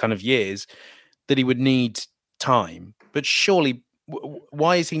Madrid for kind of years, that he would need time. But surely,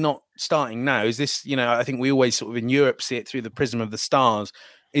 why is he not starting now? Is this, you know, I think we always sort of in Europe see it through the prism of the stars.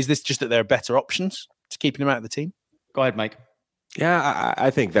 Is this just that there are better options to keeping him out of the team? Go ahead, Mike. Yeah,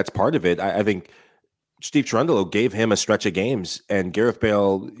 I think that's part of it. I think Steve Cherundolo gave him a stretch of games, and Gareth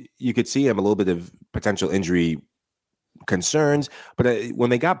Bale, you could see him a little bit of potential injury concerns. But when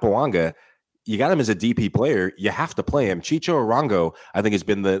they got Bouanga, you got him as a DP player. You have to play him. Chicho Arango, I think, has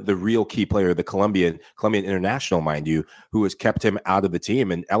been the real key player, the Colombian international, mind you, who has kept him out of the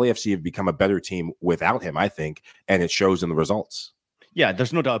team. And LAFC have become a better team without him, I think, and it shows in the results. Yeah,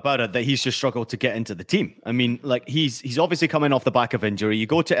 there's no doubt about it that he's just struggled to get into the team. I mean, like he's obviously coming off the back of injury. You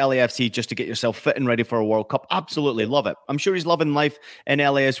go to LAFC just to get yourself fit and ready for a World Cup. Absolutely love it. I'm sure he's loving life in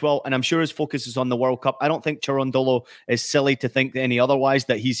LA as well, and I'm sure his focus is on the World Cup. I don't think Cherundolo is silly to think any otherwise,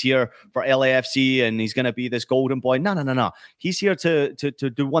 that he's here for LAFC and he's going to be this golden boy. No. He's here to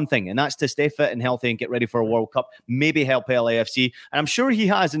do one thing, and that's to stay fit and healthy and get ready for a World Cup, maybe help LAFC. And I'm sure he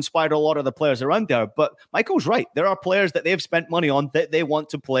has inspired a lot of the players around there. But Michael's right. There are players that they've spent money on that they want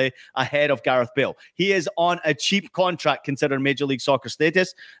to play ahead of Gareth Bale. He is on a cheap contract considering Major League Soccer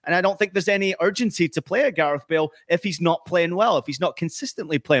status, and I don't think there's any urgency to play a Gareth Bale if he's not playing well, if he's not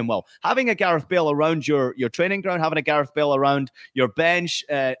consistently playing well. Having a Gareth Bale around your training ground, having a Gareth Bale around your bench,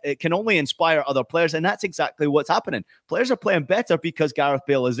 it can only inspire other players, and that's exactly what's happening. Players are playing better because Gareth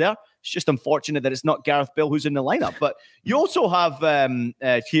Bale is there. It's just unfortunate that it's not Gareth Bale who's in the lineup. But you also have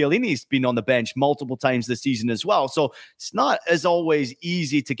Chiellini's been on the bench multiple times this season as well. So it's not as always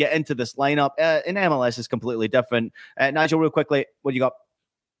easy to get into this lineup. In MLS, it's completely different. Nigel, real quickly, what do you got?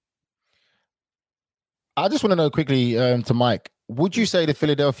 I just want to know quickly to Mike, would you say the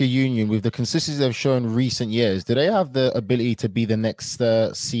Philadelphia Union, with the consistency they've shown recent years, do they have the ability to be the next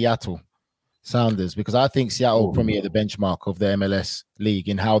Seattle Sounders? Because I think Seattle probably are the benchmark of the MLS league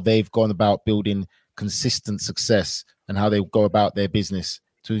in how they've gone about building consistent success and how they go about their business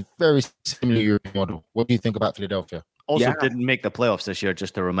to a very similar European model. What do you think about Philadelphia? Also didn't make the playoffs this year,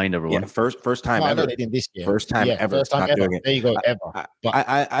 just to remind everyone. Yeah, first time ever. They didn't this year. First time ever. First time ever. There you go, ever.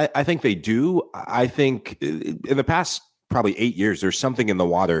 I think they do. I think in the past probably 8 years, there's something in the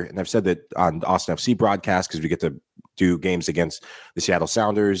water. And I've said that on Austin FC broadcast because we get to do games against the Seattle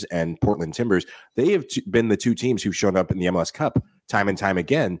Sounders and Portland Timbers. They have been the two teams who've shown up in the MLS Cup time and time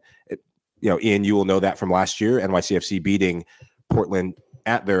again. Ian, you will know that from last year, NYCFC beating Portland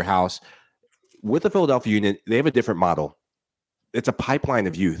at their house. With the Philadelphia Union, they have a different model. It's a pipeline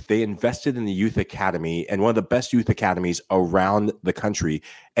of youth. They invested in the youth academy and one of the best youth academies around the country.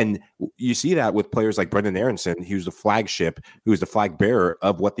 And you see that with players like Brendan Aronson, who's the flagship, who's the flag bearer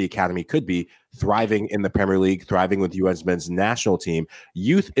of what the academy could be, thriving in the Premier League, thriving with U.S. men's national team.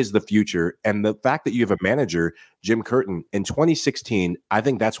 Youth is the future. And the fact that you have a manager, Jim Curtin, in 2016, I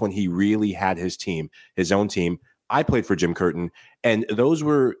think that's when he really had his team, his own team. I played for Jim Curtin, And those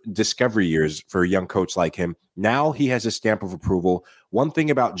were discovery years for a young coach like him. Now he has a stamp of approval. One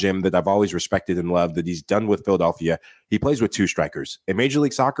thing about Jim that I've always respected and loved that he's done with Philadelphia, he plays with two strikers. In Major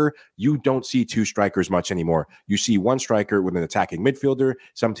League Soccer, you don't see two strikers much anymore. You see one striker with an attacking midfielder.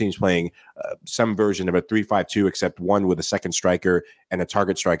 Some teams playing some version of a 3-5-2, except one with a second striker and a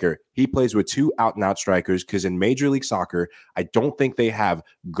target striker. He plays with two out-and-out strikers because in Major League Soccer, I don't think they have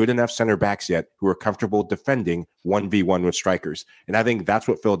good enough center backs yet who are comfortable defending 1v1 with strikers. And I think that's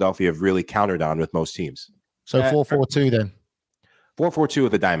what Philadelphia have really countered on with most teams. So 4-4-2 then. 4-4-2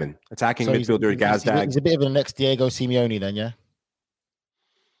 with a diamond. Attacking So midfielder, Gazdag. He's a bit of the next Diego Simeone then, yeah?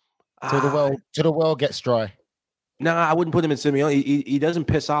 Till the well gets dry. No, I wouldn't put him in Simeone. He doesn't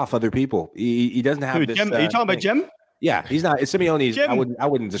piss off other people. He doesn't have this. Jim, are you talking about Jim? Yeah, he's not. Simeone's. Jim, I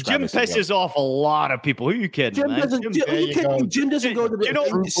wouldn't describe. Jim pisses off a lot of people. Who are you kidding? Jim man? doesn't. Jim doesn't go to the.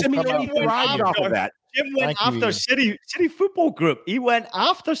 Simeone thrived off of that. Jim went after City Football Group. He went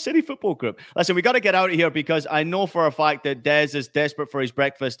after City Football Group. Listen, we got to get out of here because I know for a fact that Des is desperate for his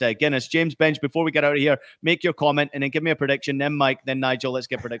breakfast Guinness. James Bench, before we get out of here, make your comment and then give me a prediction. Then Mike, then Nigel. Let's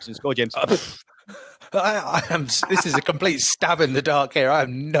get predictions. Go, James. I am. This is a complete stab in the dark here. I have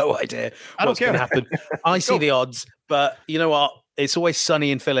no idea what's going to happen. I see the odds, but you know what? It's always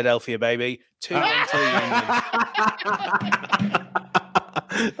sunny in Philadelphia, baby. 2-1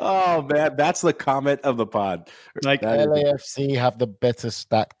 Oh man, that's the comment of the pod. Like LAFC have the better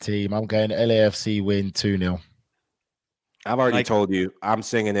stacked team. I'm going LAFC win 2-0. I've already told you. I'm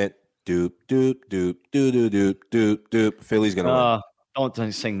singing it. Doop doop doop doop doop doop doop doop. Philly's gonna win.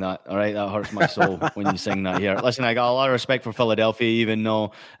 Don't sing that, all right? That hurts my soul when you sing that here. Listen, I got a lot of respect for Philadelphia, even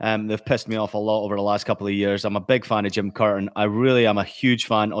though they've pissed me off a lot over the last couple of years. I'm a big fan of Jim Curtin. I really am a huge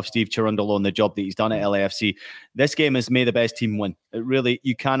fan of Steve Cherundolo and the job that he's done at LAFC. This game has made the best team win. It really,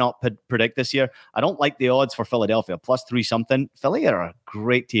 you cannot predict this year. I don't like the odds for Philadelphia, plus 3 something. Philly are a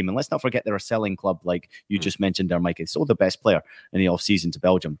great team. And let's not forget they're a selling club, like you just mentioned there, Mike. They sold the best player in the offseason to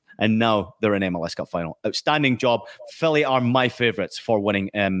Belgium. And now they're in MLS Cup final. Outstanding job. Philly are my favorites for winning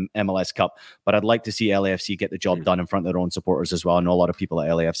MLS Cup. But I'd like to see LAFC get the job done in front of their own supporters as well. I know a lot of people at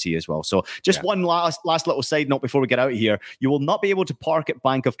LAFC as well. So just one last little side note before we get out of here. You will not be able to park at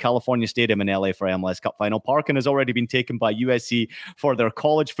Bank of California Stadium in LA for MLS Cup final. Parking has already been taken by USC for their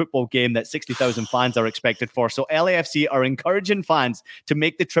college football game that 60,000 fans are expected for. So LAFC are encouraging fans to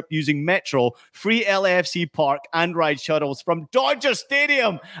make the trip using Metro, free LAFC park and ride shuttles from Dodger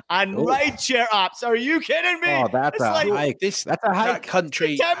Stadium and rideshare apps. Are you kidding me? Oh, that's a hike. That's a hike. That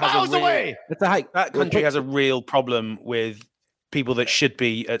country 10 miles away. That's a hike. That country has a real problem with people that should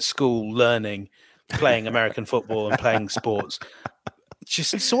be at school learning, playing American football and playing sports.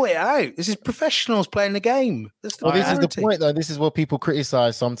 Just sort it out. This is professionals playing the game. This is the point, though. This is what people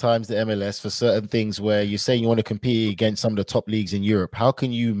criticize sometimes the MLS for certain things where you're saying you want to compete against some of the top leagues in Europe. How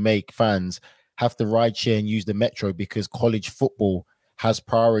can you make fans have to ride share and use the Metro because college football has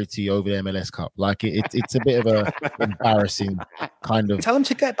priority over the MLS Cup? Like it's a bit of a embarrassing kind of. Tell them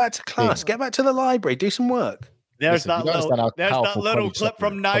to get back to class, get back to the library, do some work. There's that little clip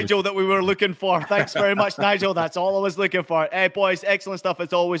from Nigel that we were looking for. Thanks very much, Nigel. That's all I was looking for. Hey, boys, excellent stuff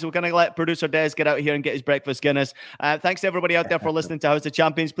as always. We're going to let producer Des get out here and get his breakfast Guinness. Thanks to everybody out there for listening to House of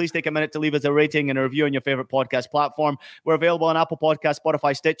Champions. Please take a minute to leave us a rating and a review on your favorite podcast platform. We're available on Apple Podcasts,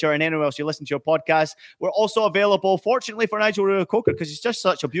 Spotify, Stitcher, and anywhere else you listen to your podcast. We're also available, fortunately for Nigel Coker, because he's just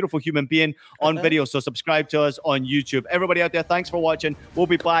such a beautiful human being, on video. So subscribe to us on YouTube. Everybody out there, thanks for watching. We'll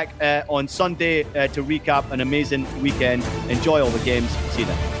be back on Sunday to recap an amazing weekend. Enjoy all the games. See you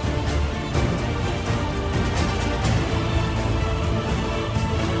then.